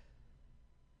tried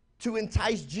to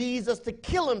entice Jesus to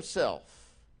kill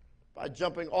himself by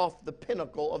jumping off the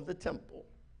pinnacle of the temple.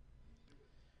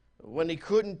 When he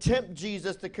couldn't tempt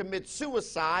Jesus to commit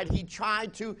suicide, he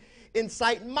tried to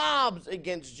incite mobs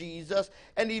against Jesus,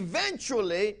 and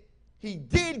eventually he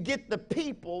did get the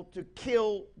people to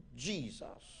kill Jesus.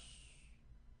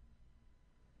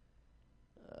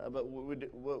 But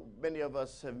what many of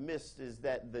us have missed is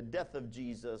that the death of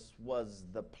Jesus was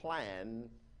the plan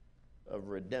of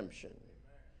redemption.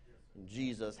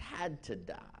 Jesus had to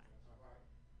die.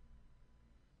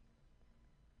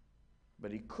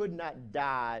 But he could not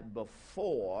die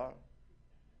before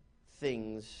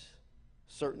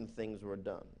certain things were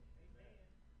done.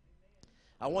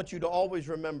 I want you to always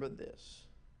remember this.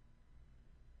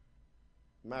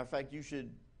 Matter of fact, you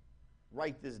should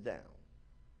write this down.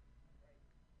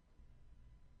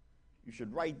 You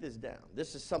should write this down.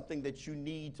 This is something that you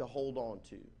need to hold on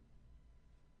to.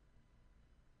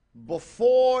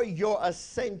 Before your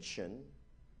ascension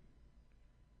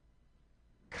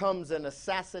comes an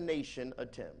assassination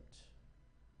attempt.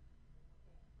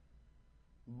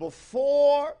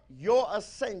 Before your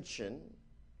ascension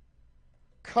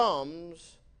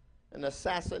comes an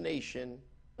assassination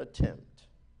attempt.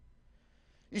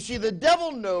 You see, the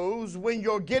devil knows when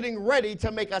you're getting ready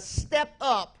to make a step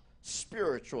up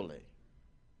spiritually.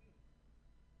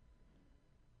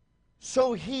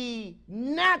 So he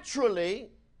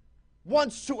naturally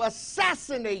wants to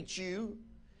assassinate you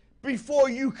before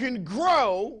you can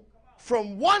grow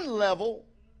from one level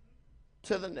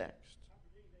to the next.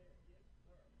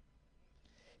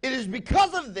 It is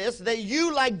because of this that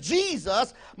you, like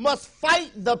Jesus, must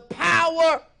fight the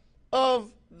power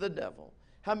of the devil.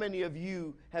 How many of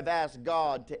you have asked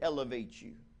God to elevate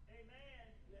you?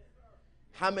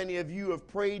 How many of you have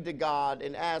prayed to God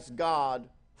and asked God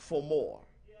for more?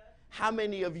 How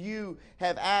many of you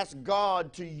have asked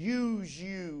God to use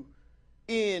you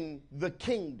in the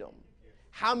kingdom?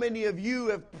 How many of you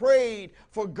have prayed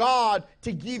for God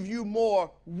to give you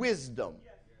more wisdom?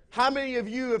 How many of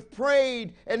you have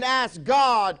prayed and asked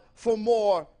God for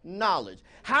more knowledge?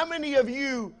 How many of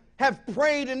you have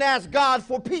prayed and asked God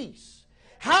for peace?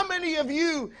 How many of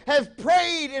you have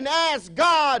prayed and asked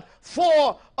God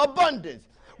for abundance?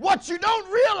 What you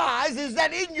don't realize is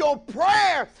that in your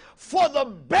prayer for the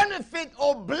benefit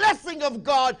or blessing of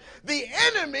God, the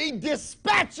enemy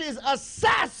dispatches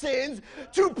assassins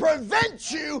to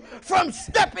prevent you from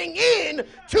stepping in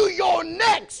to your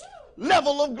next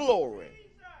level of glory.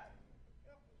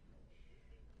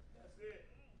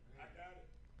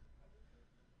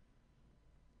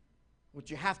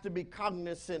 What you have to be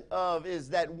cognizant of is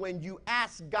that when you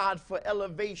ask God for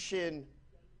elevation,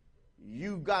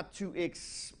 you got to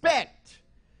expect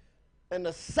an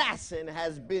assassin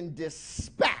has been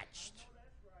dispatched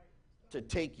to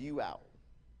take you out.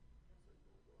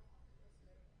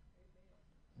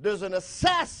 There's an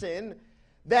assassin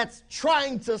that's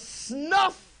trying to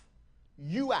snuff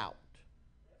you out,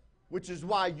 which is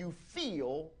why you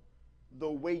feel the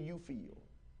way you feel.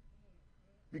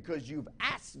 Because you've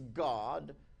asked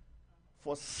God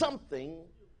for something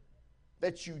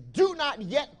that you do not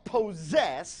yet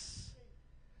possess,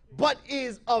 but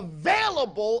is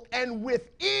available and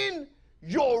within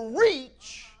your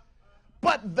reach,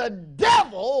 but the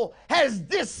devil has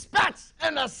dispatched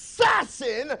an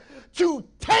assassin to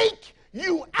take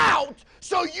you out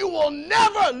so you will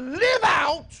never live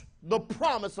out the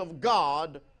promise of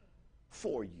God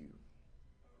for you.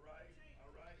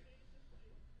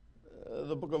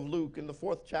 The book of Luke in the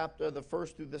 4th chapter, the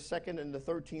 1st through the 2nd and the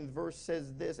 13th verse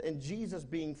says this, and Jesus,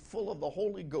 being full of the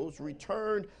Holy Ghost,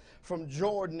 returned from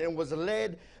Jordan and was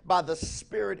led by the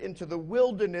Spirit into the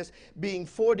wilderness, being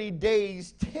 40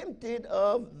 days tempted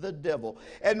of the devil.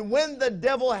 And when the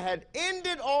devil had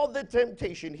ended all the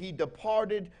temptation, he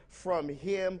departed from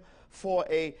him for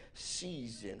a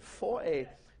season. For a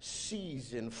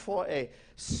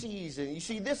season. You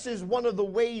see, this is one of the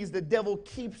ways the devil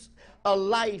keeps a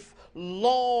life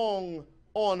long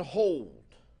on hold.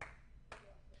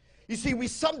 You see, we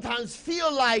sometimes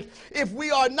feel like if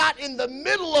we are not in the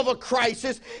middle of a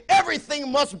crisis,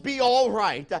 everything must be all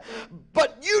right.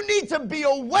 But you need to be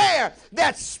aware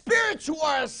that spirits who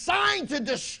are assigned to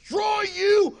destroy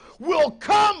you will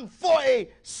come for a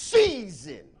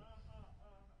season.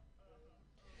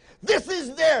 This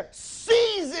is their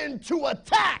season to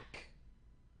attack.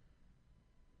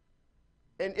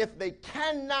 And if they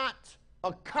cannot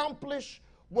accomplish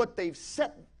what they've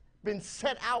been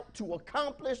set out to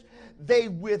accomplish, they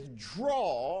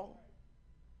withdraw,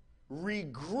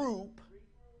 regroup,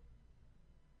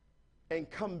 and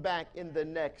come back in the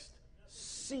next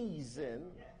season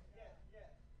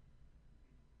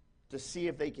to see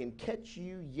if they can catch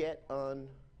you yet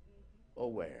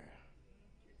unaware.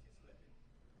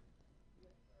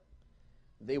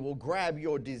 They will grab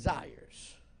your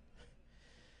desires.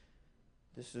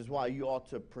 This is why you ought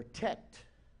to protect,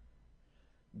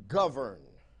 govern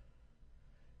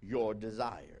your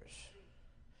desires.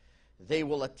 They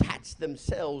will attach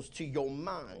themselves to your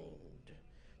mind,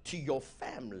 to your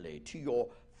family, to your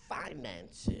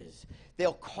finances.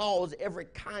 They'll cause every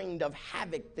kind of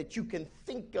havoc that you can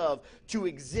think of to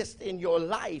exist in your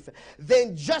life.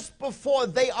 Then just before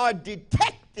they are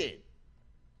detected,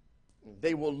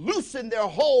 they will loosen their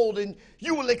hold and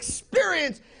you will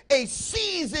experience a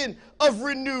season of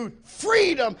renewed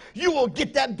freedom. You will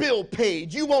get that bill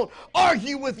paid. You won't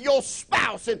argue with your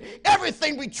spouse, and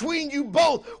everything between you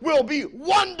both will be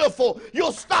wonderful.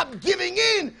 You'll stop giving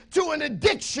in to an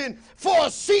addiction for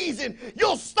a season.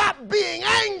 You'll stop being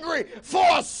angry for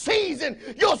a season.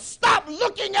 You'll stop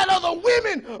looking at other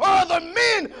women or other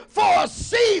men for a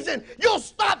season. You'll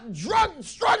stop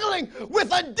struggling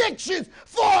with addictions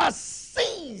for a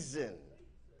season.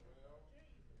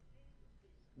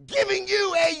 Giving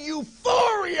you a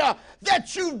euphoria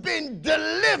that you've been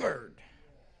delivered.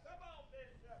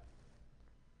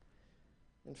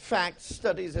 In fact,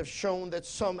 studies have shown that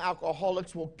some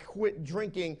alcoholics will quit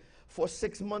drinking for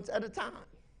 6 months at a time.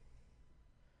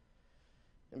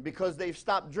 And because they've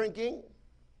stopped drinking,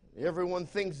 everyone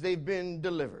thinks they've been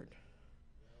delivered.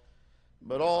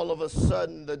 But all of a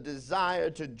sudden, the desire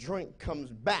to drink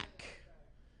comes back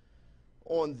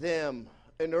on them,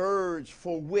 an urge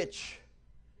for which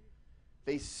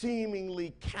they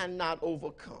seemingly cannot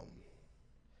overcome.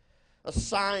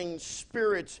 Assigned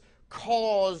spirits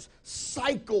cause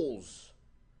cycles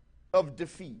of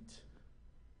defeat.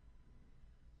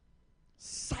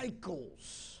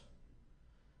 Cycles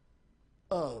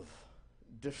of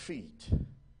defeat.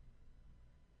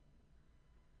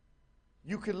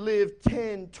 You could live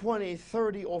 10, 20,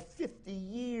 30, or 50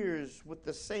 years with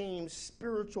the same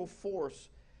spiritual force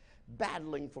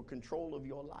battling for control of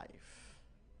your life.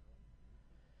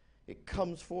 It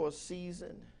comes for a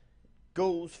season,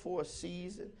 goes for a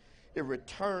season, it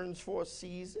returns for a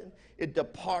season, it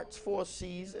departs for a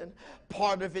season.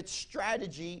 Part of its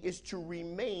strategy is to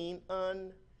remain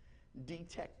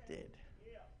undetected.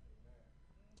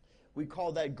 We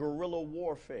call that guerrilla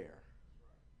warfare.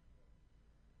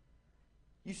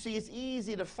 You see, it's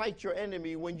easy to fight your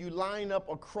enemy when you line up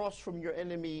across from your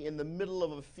enemy in the middle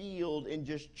of a field and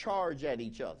just charge at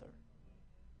each other.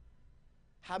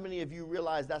 How many of you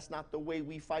realize that's not the way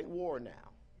we fight war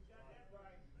now?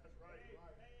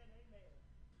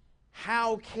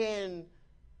 How can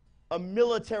a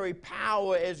military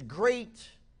power as great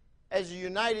as the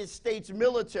United States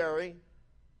military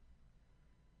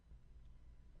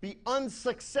be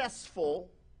unsuccessful,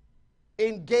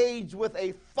 engaged with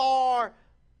a far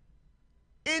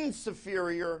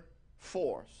inferior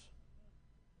force?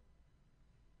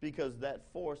 Because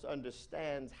that force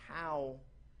understands how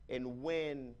and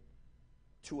when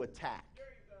to attack.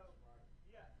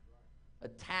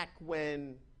 Attack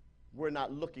when we're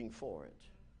not looking for it.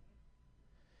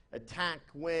 Attack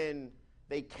when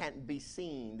they can't be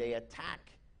seen. They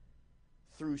attack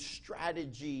through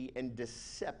strategy and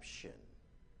deception.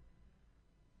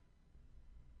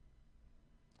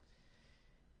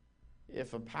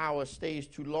 If a power stays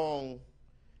too long,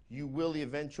 you will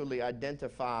eventually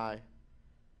identify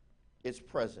its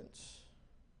presence.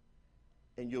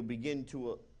 And you'll begin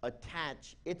to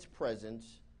attach its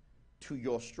presence to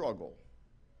your struggle.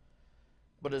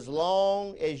 But as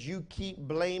long as you keep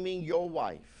blaming your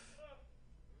wife,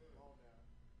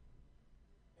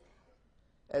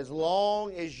 as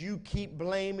long as you keep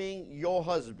blaming your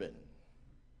husband,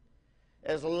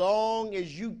 as long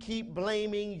as you keep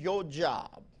blaming your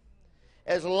job,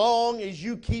 as long as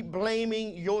you keep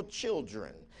blaming your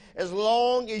children, as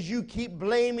long as you keep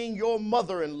blaming your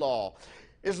mother-in-law,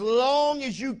 as long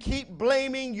as you keep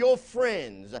blaming your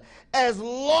friends, as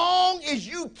long as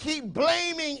you keep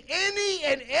blaming any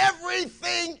and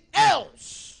everything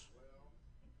else,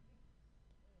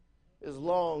 as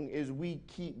long as we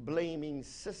keep blaming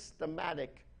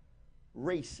systematic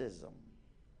racism,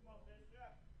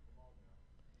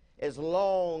 as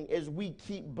long as we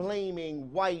keep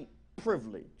blaming white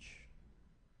privilege,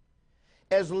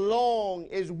 as long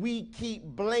as we keep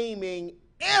blaming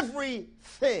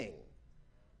everything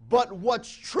but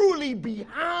what's truly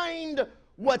behind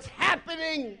what's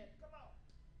happening,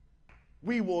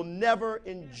 we will never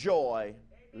enjoy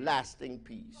lasting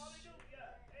peace.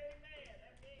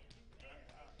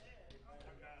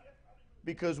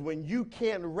 Because when you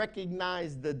can't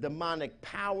recognize the demonic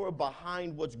power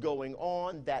behind what's going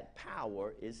on, that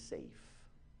power is safe.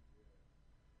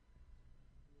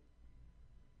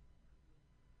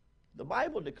 The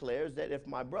Bible declares that if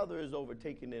my brother is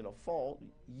overtaken in a fault,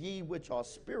 ye which are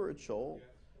spiritual,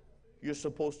 you're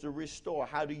supposed to restore.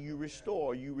 How do you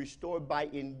restore? You restore by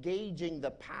engaging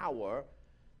the power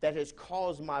that has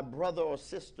caused my brother or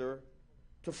sister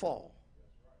to fall.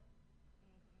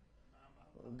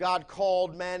 God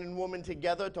called man and woman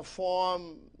together to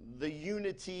form the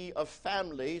unity of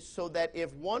family so that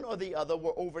if one or the other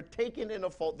were overtaken in a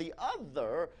fault, the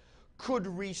other could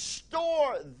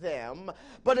restore them.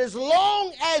 But as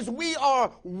long as we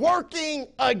are working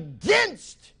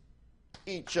against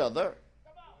each other,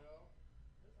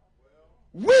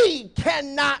 we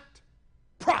cannot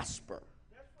prosper.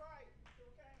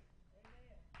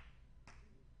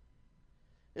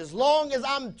 As long as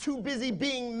I'm too busy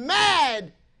being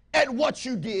mad at what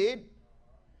you did,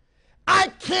 I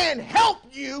can't help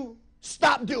you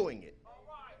stop doing it.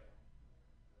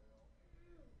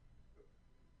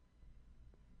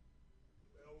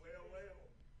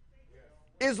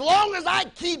 As long as I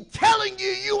keep telling you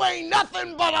you ain't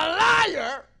nothing but a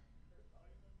liar,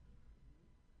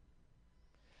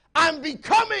 I'm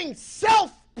becoming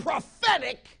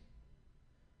self-prophetic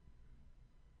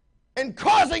and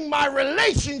causing my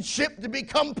relationship to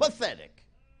become pathetic.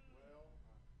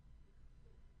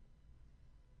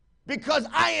 Because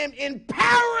I am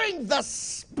empowering the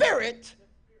spirit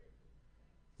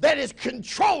that is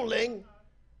controlling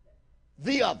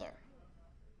the other,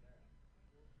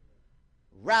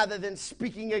 rather than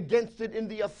speaking against it in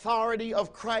the authority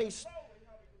of Christ.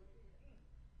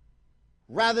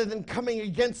 Rather than coming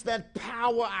against that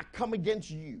power, I come against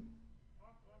you.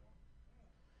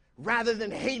 Rather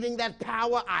than hating that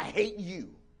power, I hate you.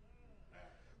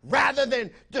 Rather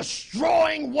than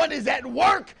destroying what is at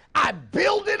work, I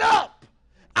build it up.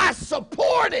 I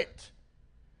support it.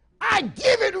 I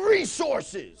give it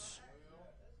resources.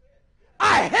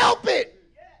 I help it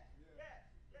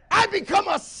become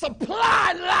a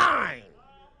supply line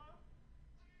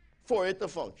for it to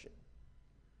function.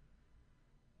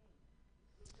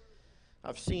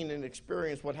 I've seen and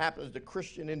experienced what happens to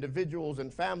Christian individuals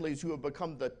and families who have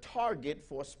become the target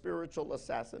for spiritual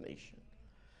assassination.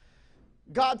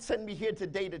 God sent me here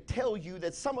today to tell you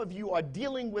that some of you are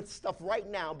dealing with stuff right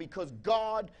now because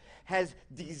God has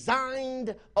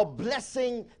designed a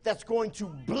blessing that's going to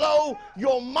blow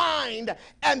your mind,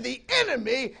 and the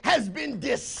enemy has been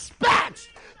dispatched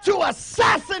to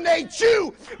assassinate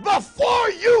you before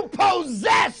you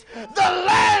possess the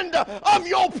land of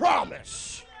your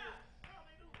promise.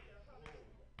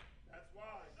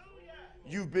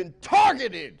 You've been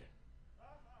targeted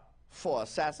for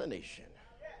assassination.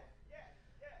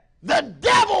 The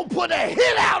devil put a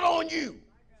hit out on you.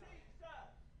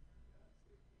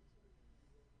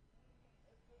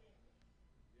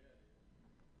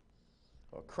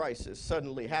 A crisis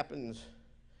suddenly happens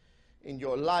in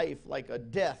your life, like a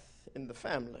death in the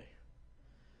family,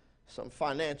 some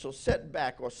financial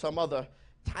setback, or some other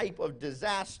type of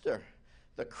disaster.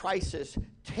 The crisis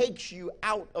takes you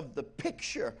out of the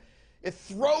picture. It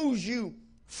throws you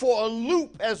for a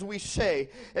loop, as we say.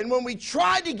 And when we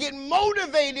try to get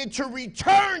motivated to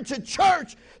return to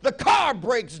church, the car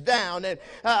breaks down and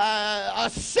a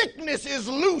sickness is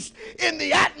loosed in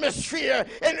the atmosphere,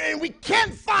 and we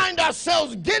can't find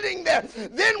ourselves getting there.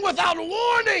 Then without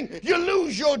warning, you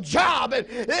lose your job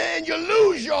and you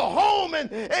lose your home, and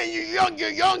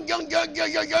your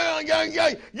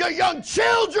young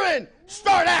children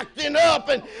start acting up,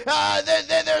 and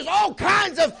there's all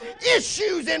kinds of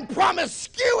issues in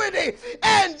promiscuity,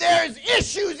 and there's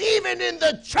issues even in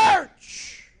the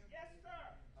church.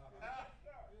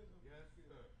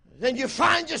 Then you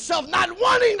find yourself not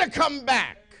wanting to come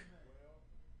back.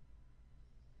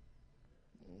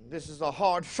 This is a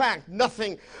hard fact.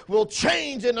 Nothing will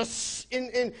change in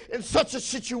such a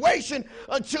situation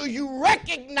until you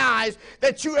recognize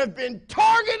that you have been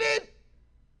targeted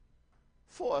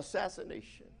for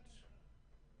assassinations.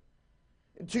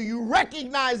 Until you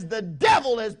recognize the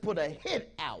devil has put a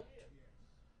hit out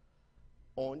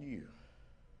on you.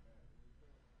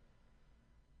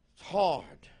 It's hard.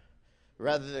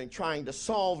 Rather than trying to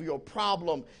solve your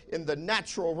problem in the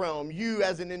natural realm, you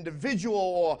as an individual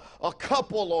or a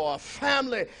couple or a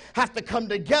family have to come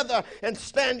together and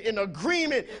stand in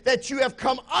agreement that you have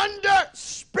come under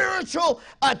spiritual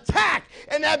attack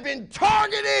and have been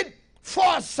targeted for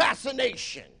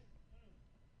assassination.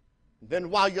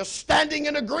 Then while you're standing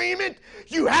in agreement,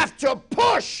 you have to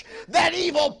push that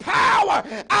evil power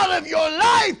out of your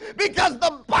life, because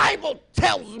the Bible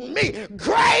tells me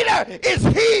greater is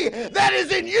he that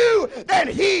is in you than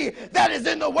he that is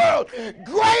in the world.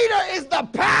 Greater is the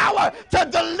power to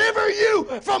deliver you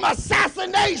from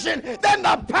assassination than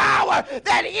the power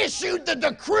that issued the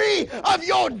decree of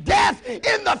your death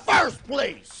in the first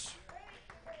place.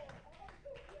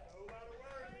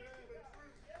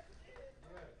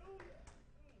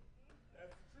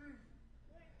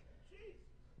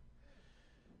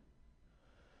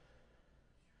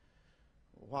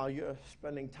 While you're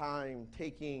spending time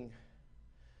taking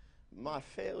my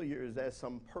failures as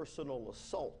some personal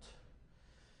assault,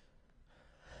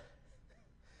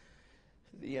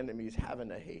 the enemy's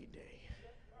having a heyday.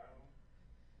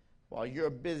 While you're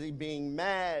busy being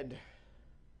mad,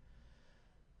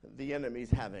 the enemy's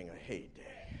having a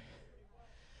heyday.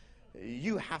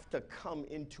 You have to come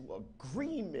into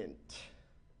agreement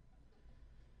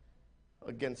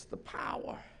against the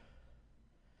power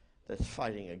that's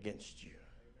fighting against you.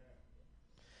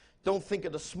 Don't think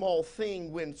it a small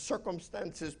thing when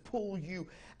circumstances pull you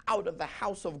out of the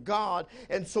house of God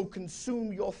and so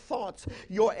consume your thoughts,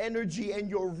 your energy, and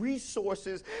your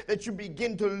resources that you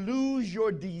begin to lose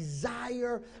your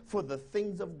desire for the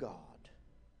things of God.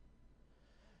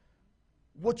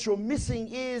 What you're missing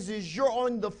is you're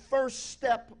on the first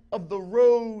step of the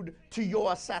road to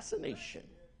your assassination.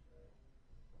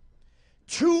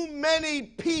 Too many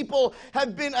people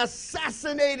have been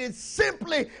assassinated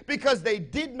simply because they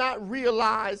did not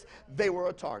realize they were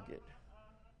a target.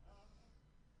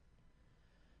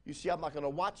 You see, I'm not going to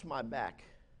watch my back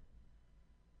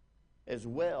as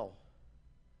well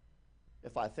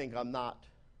if I think I'm not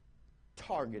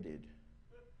targeted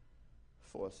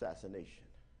for assassination.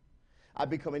 I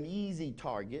become an easy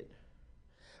target,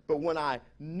 but when I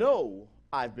know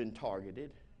I've been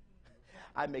targeted,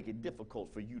 I make it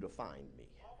difficult for you to find me.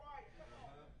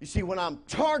 You see, when I'm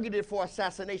targeted for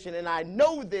assassination and I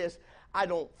know this, I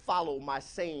don't follow my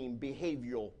same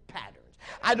behavioral patterns.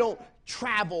 I don't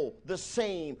travel the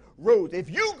same roads. If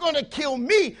you're going to kill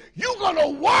me, you're going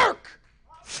to work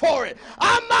for it.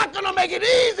 I'm not going to make it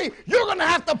easy. You're going to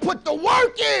have to put the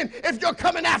work in if you're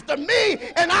coming after me,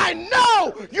 and I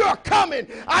know you're coming.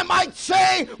 I might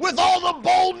say with all the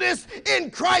boldness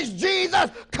in Christ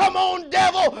Jesus, come on,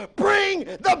 devil, bring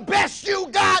the best you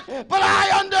got, but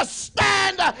I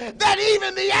understand that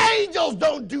even the angels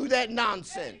don't do that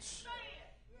nonsense.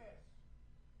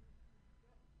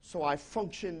 So I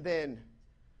function then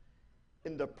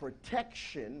in the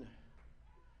protection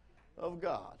of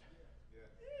God.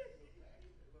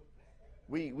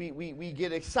 We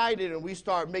get excited and we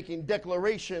start making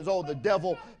declarations. Oh, the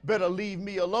devil better leave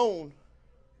me alone.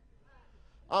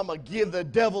 I'm going to give the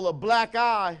devil a black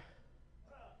eye.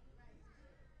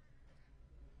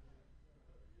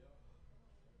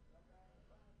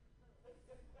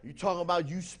 You talking about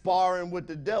you sparring with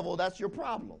the devil, that's your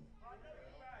problem.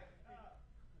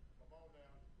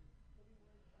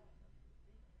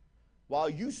 While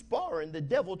you sparring, the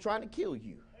devil trying to kill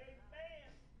you.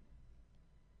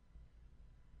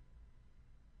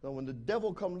 So when the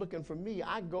devil come looking for me,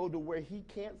 I go to where he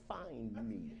can't find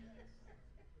me.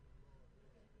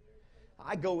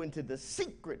 I go into the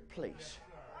secret place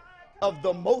of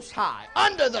the Most High,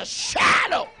 under the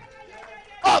shadow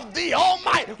of the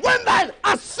Almighty. When that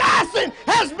assassin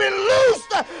has been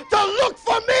loosed to look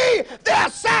for me, the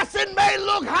assassin may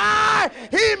look high,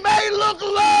 he may look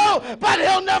low, but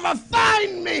he'll never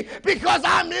find me because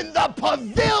I'm in the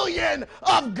pavilion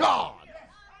of God.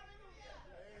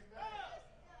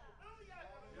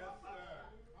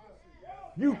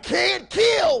 You can't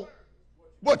kill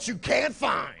what you can't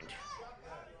find.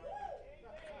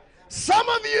 Some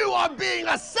of you are being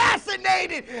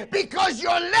assassinated because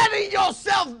you're letting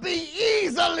yourself be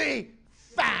easily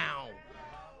found.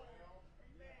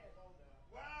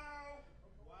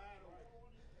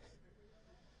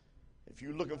 If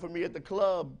you're looking for me at the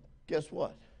club, guess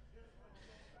what?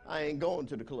 I ain't going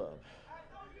to the club.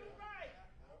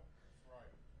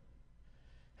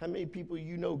 How many people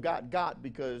you know got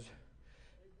because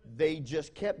they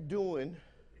just kept doing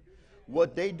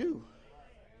what they do?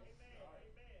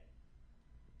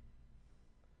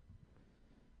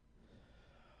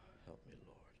 Help me,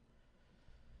 Lord.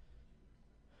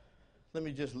 Let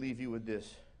me just leave you with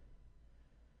this.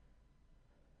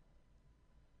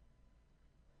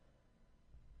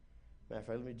 Matter of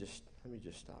fact, let me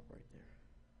just stop right there.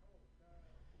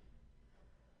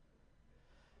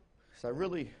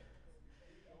 Because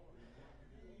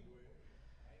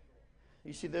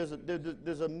you see, there's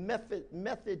a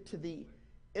method to the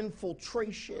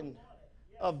infiltration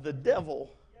of the devil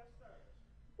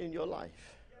in your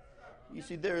life. You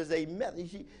see, there is a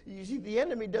method. You see, the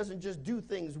enemy doesn't just do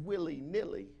things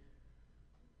willy-nilly.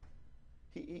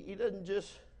 He doesn't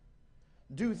just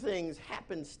do things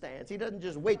happenstance. He doesn't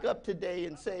just wake up today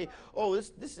and say, oh,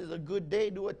 this is a good day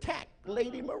to attack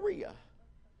Lady Maria.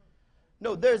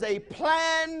 No, there's a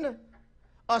plan,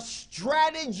 a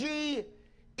strategy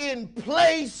in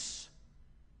place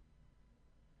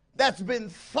that's been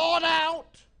thought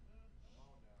out,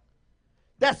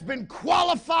 that's been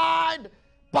qualified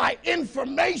by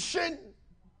information.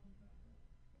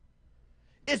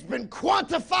 It's been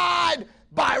quantified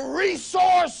by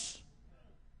resource.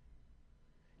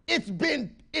 It's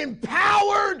been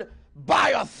empowered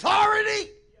by authority.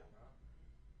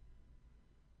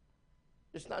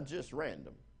 It's not just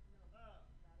random.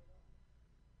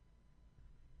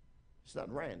 It's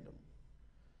not random.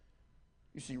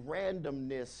 You see,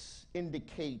 randomness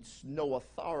indicates no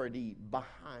authority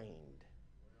behind.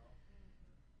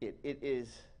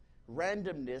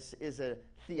 Randomness is a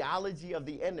theology of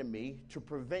the enemy to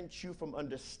prevent you from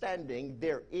understanding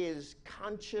there is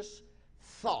conscious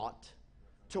thought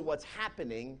to what's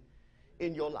happening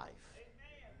in your life.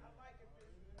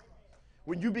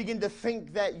 When you begin to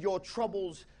think that your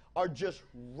troubles are just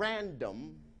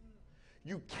random,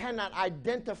 you cannot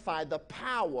identify the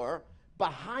power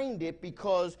behind it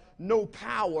because no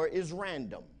power is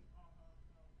random.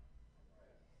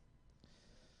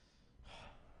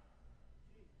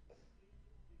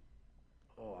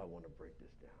 Oh, I want to break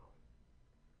this down.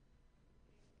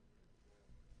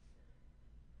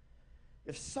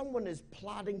 If someone is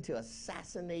plotting to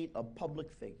assassinate a public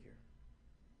figure,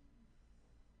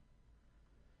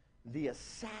 the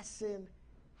assassin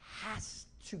has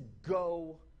to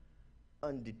go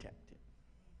undetected.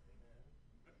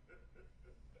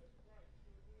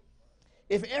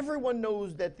 If everyone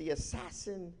knows that the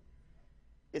assassin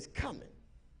is coming,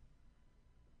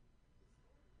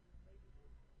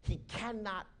 he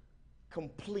cannot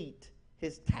complete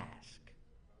his task.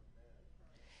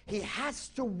 He has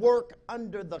to work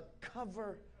under the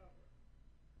cover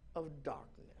of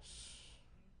darkness.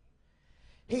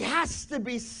 He has to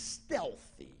be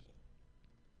stealthy.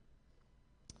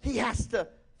 he has to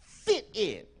fit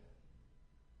in.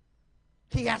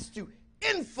 He has to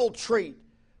infiltrate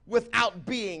without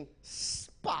being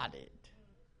spotted.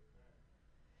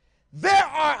 There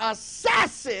are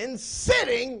assassins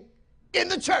sitting in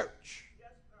the church.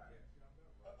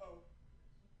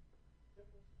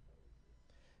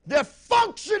 They're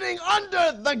functioning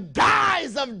under the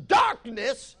guise of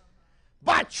darkness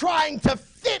by trying to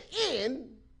fit in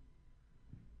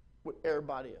with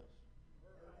everybody else.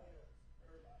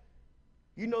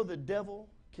 You know the devil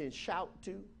can shout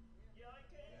too.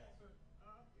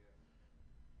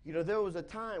 You know, there was a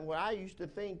time where I used to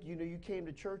think, you know, you came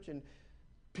to church and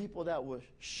people that were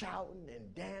shouting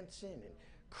and dancing and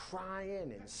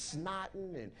crying and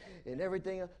snotting and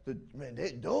everything else, man,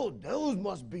 those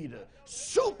must be the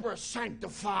super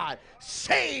sanctified,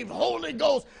 saved, Holy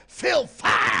Ghost, filled,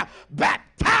 fire,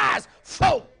 baptized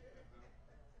folk.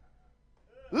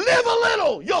 Live a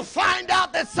little, you'll find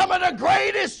out that some of the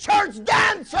greatest church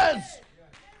dancers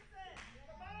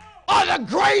are the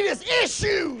greatest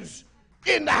issues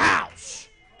in the house.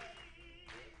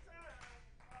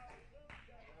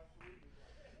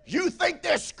 You think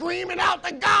they're screaming out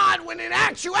to God when in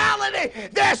actuality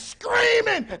they're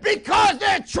screaming because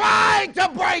they're trying to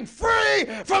break free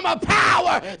from a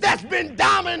power that's been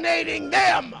dominating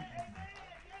them.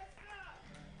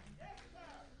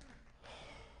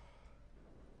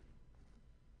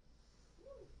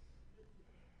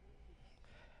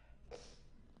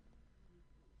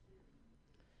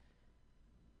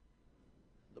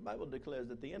 The Bible declares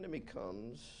that the enemy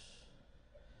comes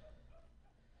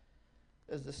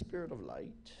as the spirit of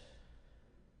light,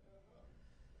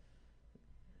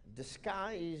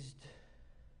 disguised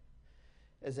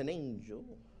as an angel,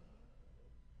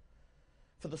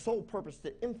 for the sole purpose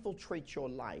to infiltrate your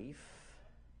life,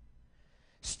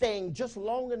 staying just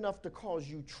long enough to cause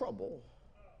you trouble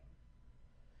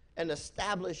and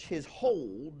establish his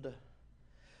hold,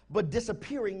 but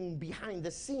disappearing behind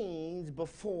the scenes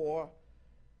before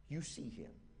you see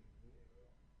him.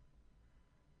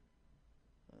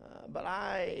 But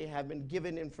I have been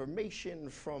given information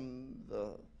from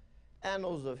the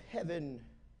annals of heaven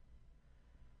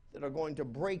that are going to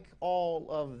break all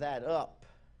of that up.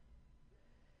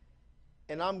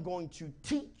 And I'm going to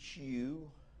teach you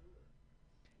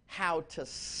how to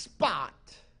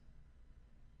spot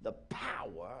the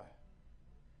power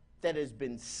that has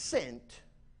been sent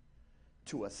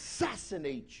to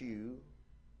assassinate you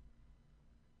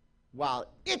while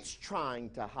it's trying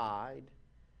to hide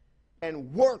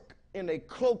and work in a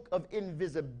cloak of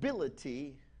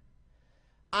invisibility.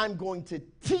 I'm going to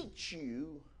teach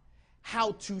you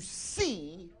how to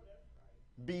see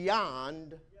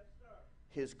beyond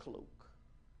his cloak.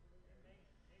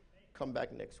 Come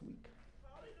back next week.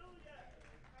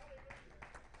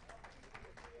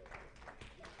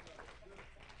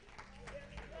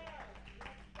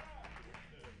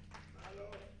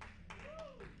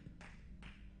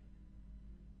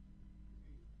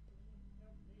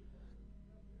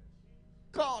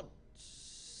 God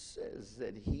says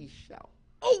that he shall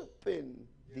open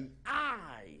the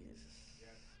eyes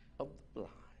of the blind.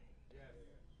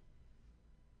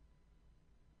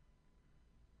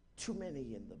 Too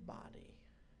many in the body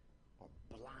are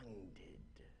blinded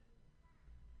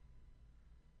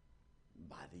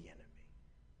by the enemy.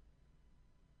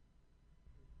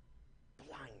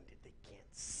 Blinded, they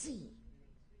can't see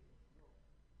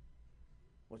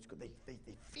what's good.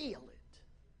 They feel it.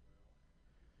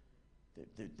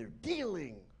 They're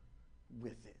dealing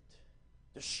with it.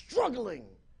 They're struggling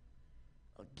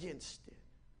against it.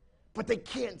 But they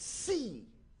can't see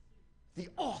the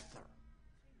author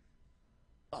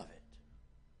of it.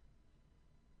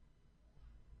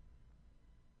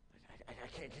 I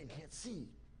can't see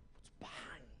what's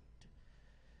behind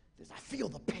this. I feel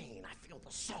the pain. I feel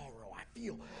the sorrow. I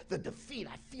feel the defeat.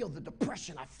 I feel the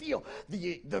depression. I feel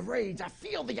the rage. I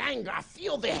feel the anger. I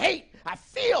feel the hate. I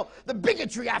feel the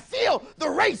bigotry. I feel the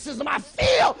racism. I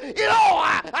feel it all.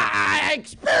 I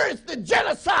experienced the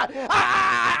genocide.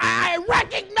 I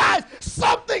recognize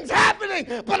something's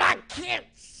happening, but I can't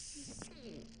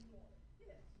see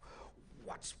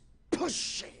what's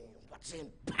pushing, what's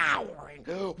empowering,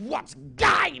 what's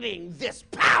guiding this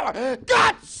power.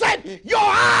 God said, your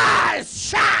eyes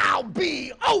shall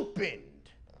be opened.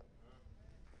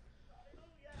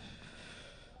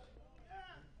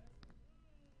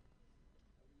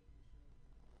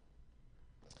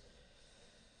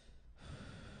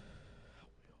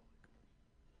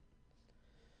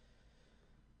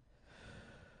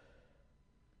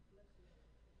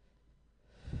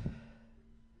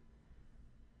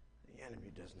 The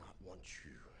enemy does not want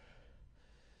you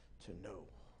to know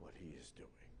what he is doing.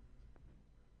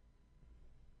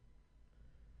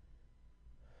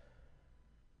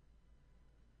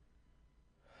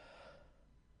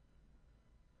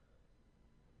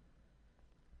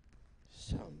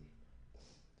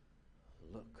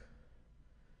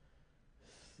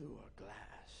 through a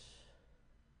glass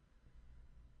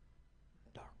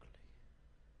darkly,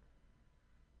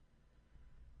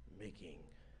 making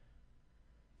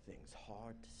things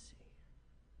hard to see.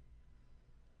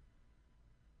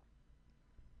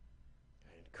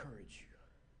 I encourage you,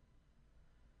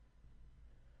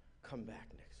 come back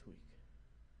next week.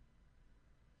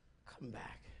 Come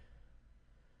back,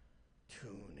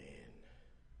 tune in,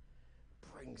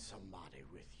 bring somebody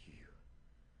with you,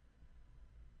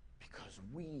 because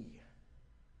we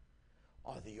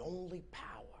are the only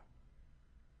power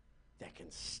that can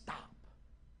stop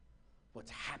what's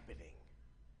happening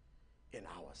in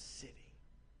our city.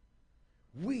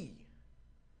 We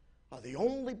are the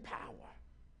only power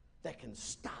that can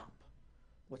stop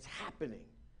what's happening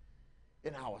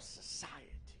in our society.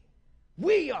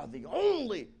 We are the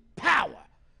only power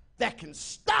that can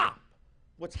stop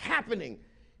what's happening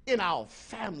in our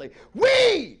family.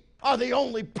 We are the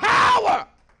only power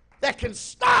that can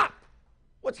stop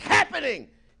what's happening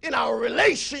in our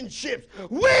relationships.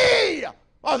 We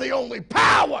are the only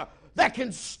power that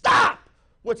can stop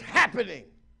what's happening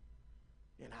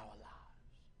in our lives.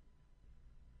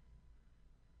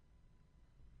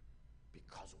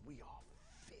 Because we are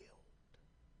filled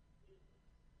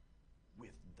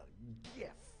with the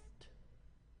gift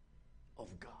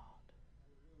of God.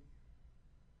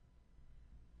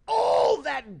 All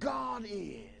that God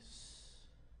is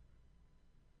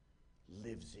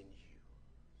lives in you.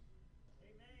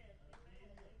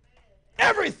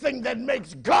 Everything that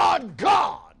makes God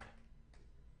God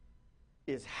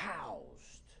is housed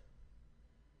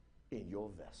in your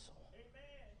vessel.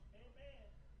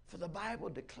 For the Bible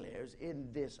declares,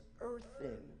 in this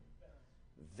earthen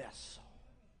vessel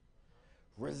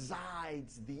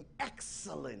resides the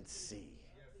excellency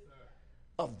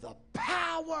of the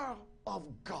power of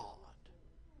God.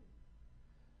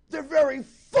 The very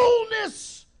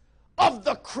fullness of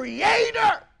the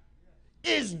Creator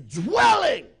is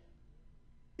dwelling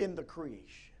in the creation.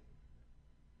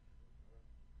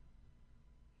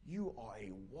 You are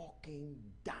a walking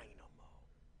dynamo.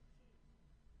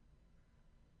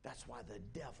 That's why the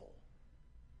devil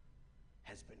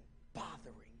has been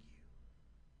bothering you.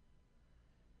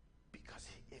 Because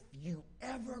if you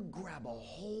ever grab a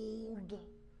hold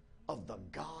of the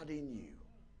God in you,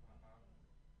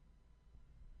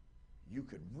 you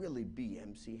could really be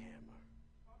MC Hammer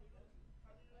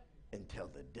and tell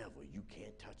the devil, you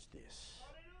can't touch this.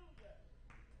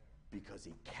 Because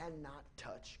he cannot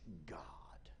touch God.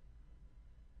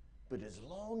 But as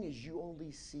long as you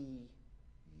only see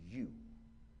you,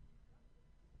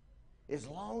 as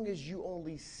long as you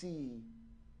only see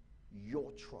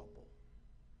your trouble,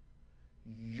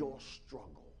 your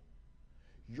struggle,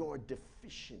 your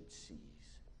deficiencies,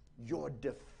 your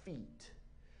defeat,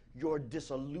 your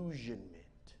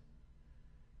disillusionment,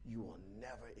 you will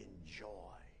never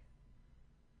enjoy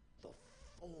the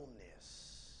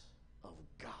fullness of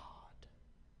God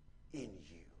in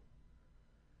you.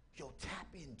 You'll tap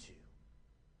into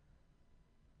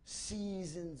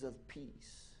seasons of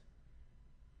peace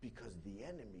because the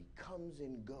enemy comes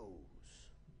and goes.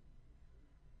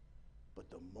 But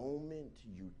the moment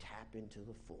you tap into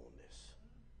the fullness,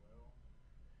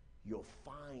 you'll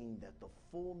find that the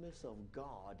fullness of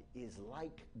God is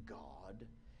like God,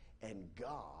 and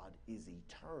God is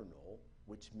eternal,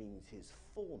 which means his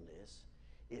fullness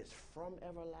is from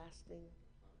everlasting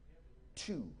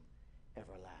to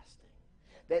everlasting.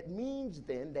 That means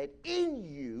then that in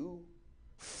you,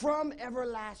 from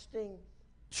everlasting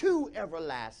to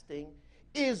everlasting,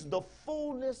 is the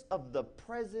fullness of the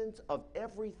presence of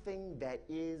everything that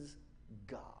is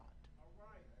God.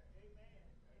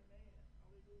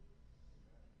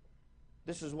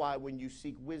 This is why when you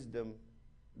seek wisdom,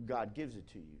 God gives it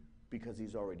to you, because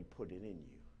he's already put it in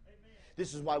you.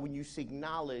 This is why when you seek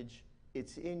knowledge,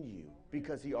 it's in you,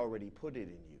 because he already put it in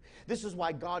you. This is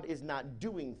why God is not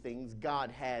doing things,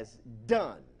 God has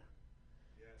done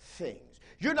things.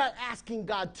 You're not asking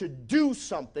God to do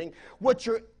something. What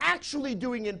you're actually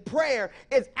doing in prayer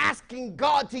is asking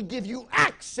God to give you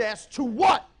access to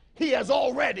what he has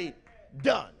already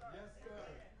done.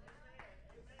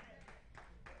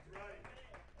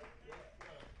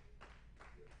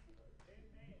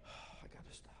 I got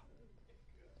to stop.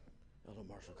 Elder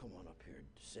Marshall, come on up here,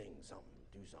 sing something,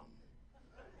 do something.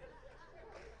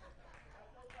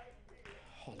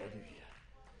 Hallelujah.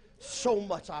 So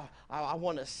much I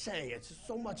want to say. It's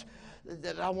so much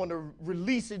that I want to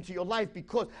release into your life,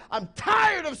 because I'm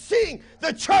tired of seeing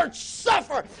the church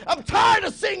suffer. I'm tired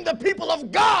of seeing the people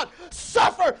of God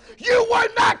suffer. You were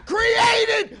not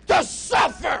created to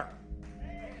suffer.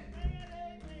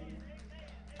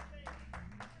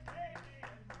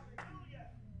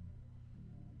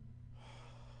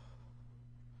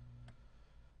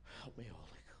 Help me,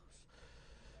 Holy Ghost.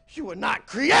 You were not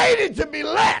created to be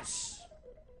less.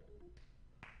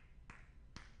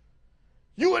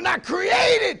 You were not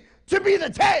created to be the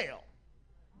tail.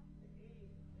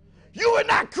 You were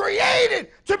not created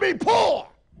to be poor.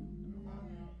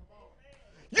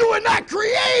 You were not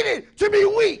created to be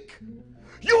weak.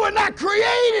 You were not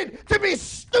created to be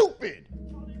stupid.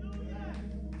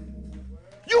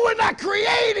 You were not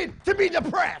created to be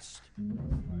depressed.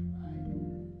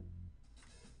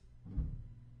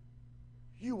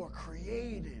 You were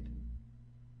created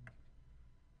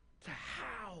to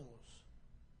house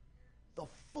the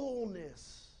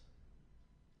fullness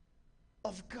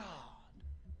of God.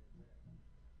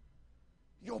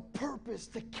 Your purpose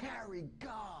to carry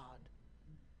God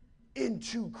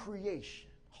into creation.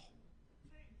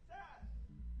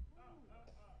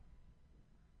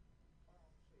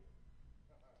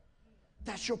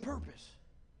 That's your purpose.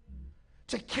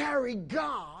 To carry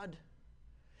God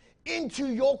into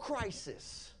your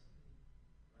crisis.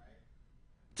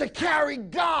 To carry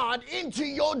God into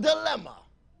your dilemma.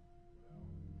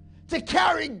 To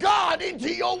carry God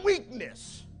into your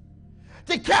weakness.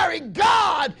 To carry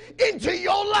God into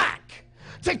your lack.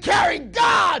 To carry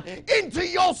God into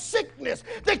your sickness.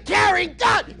 To carry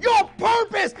God. Your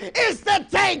purpose is to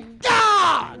take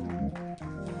God.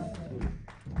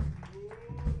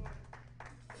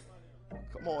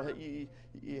 Come on,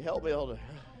 you help me, Elder.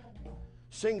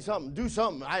 Sing something, do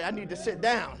something. I need to sit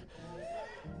down.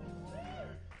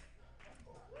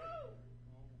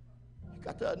 You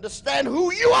got to understand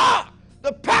who you are.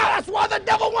 The power. That's why the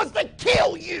devil wants to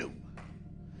kill you.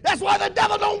 That's why the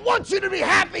devil don't want you to be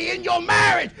happy in your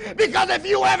marriage. Because if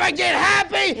you ever get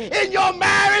happy in your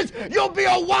marriage, you'll be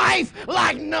a wife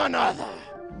like none other.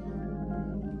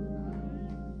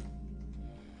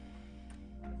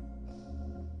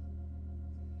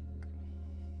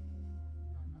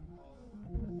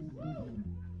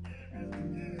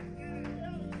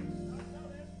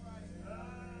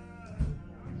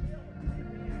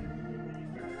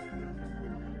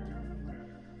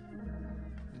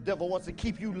 The devil wants to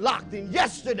keep you locked in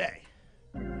yesterday.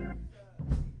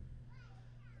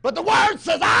 But the word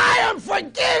says, I am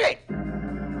forgetting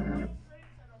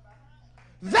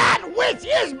that which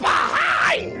is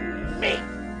behind me.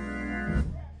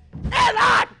 And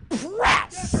I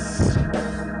press.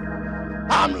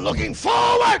 I'm looking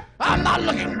forward. I'm not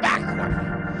looking backward.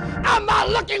 I'm not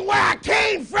looking where I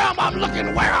came from. I'm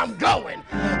looking where I'm going.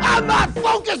 I'm not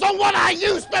focused on what I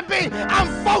used to be. I'm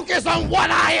focused on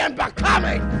what I am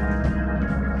becoming.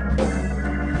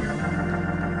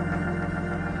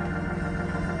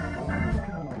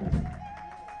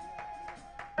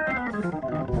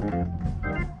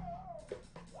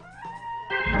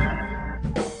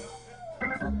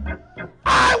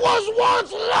 I was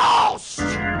once lost,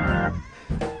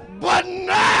 but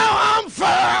now I'm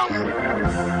found.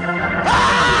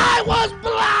 I was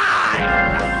blind,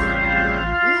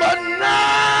 but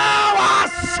now I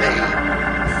see.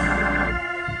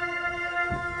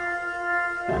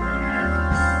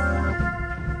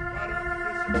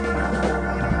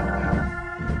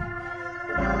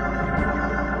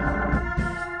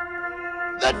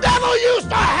 The devil used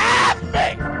to have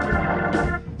me,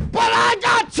 but I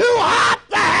got too hot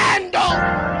to handle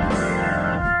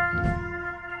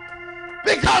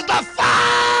because the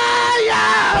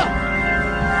fire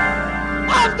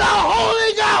of the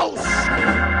Holy Ghost.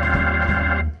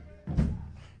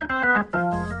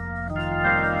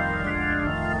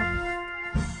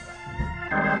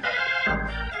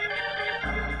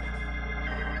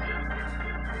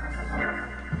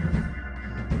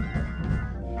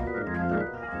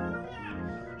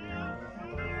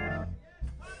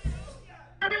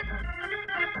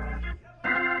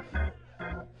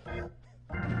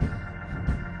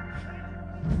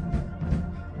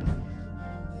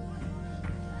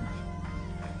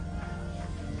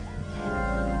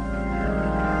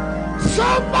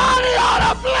 Somebody ought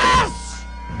to bless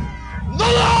the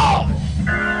Lord.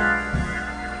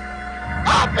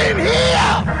 Up in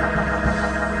here.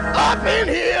 Up in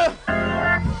here.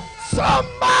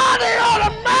 Somebody ought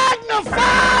to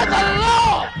magnify the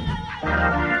Lord.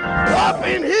 Up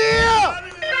in here.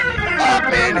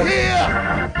 Up in here.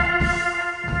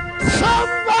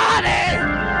 Somebody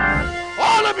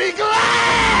ought to be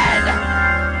glad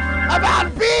about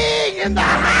being in the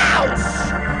house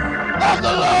of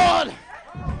the Lord.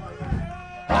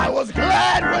 I was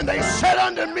glad when they said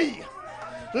unto me,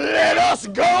 let us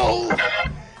go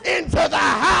into the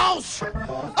house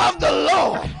of the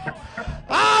Lord.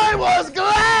 I was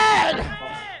glad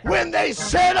when they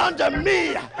said unto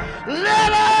me,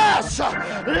 let us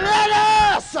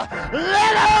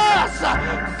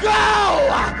go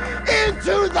into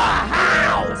into the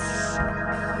house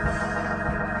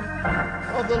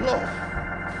of the Lord.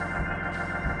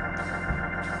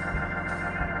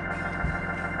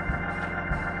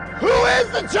 Who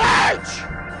is the church?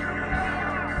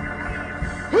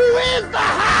 Who is the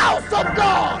house of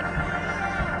God?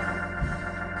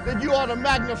 Then you ought to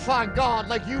magnify God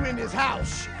like you in his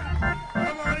house.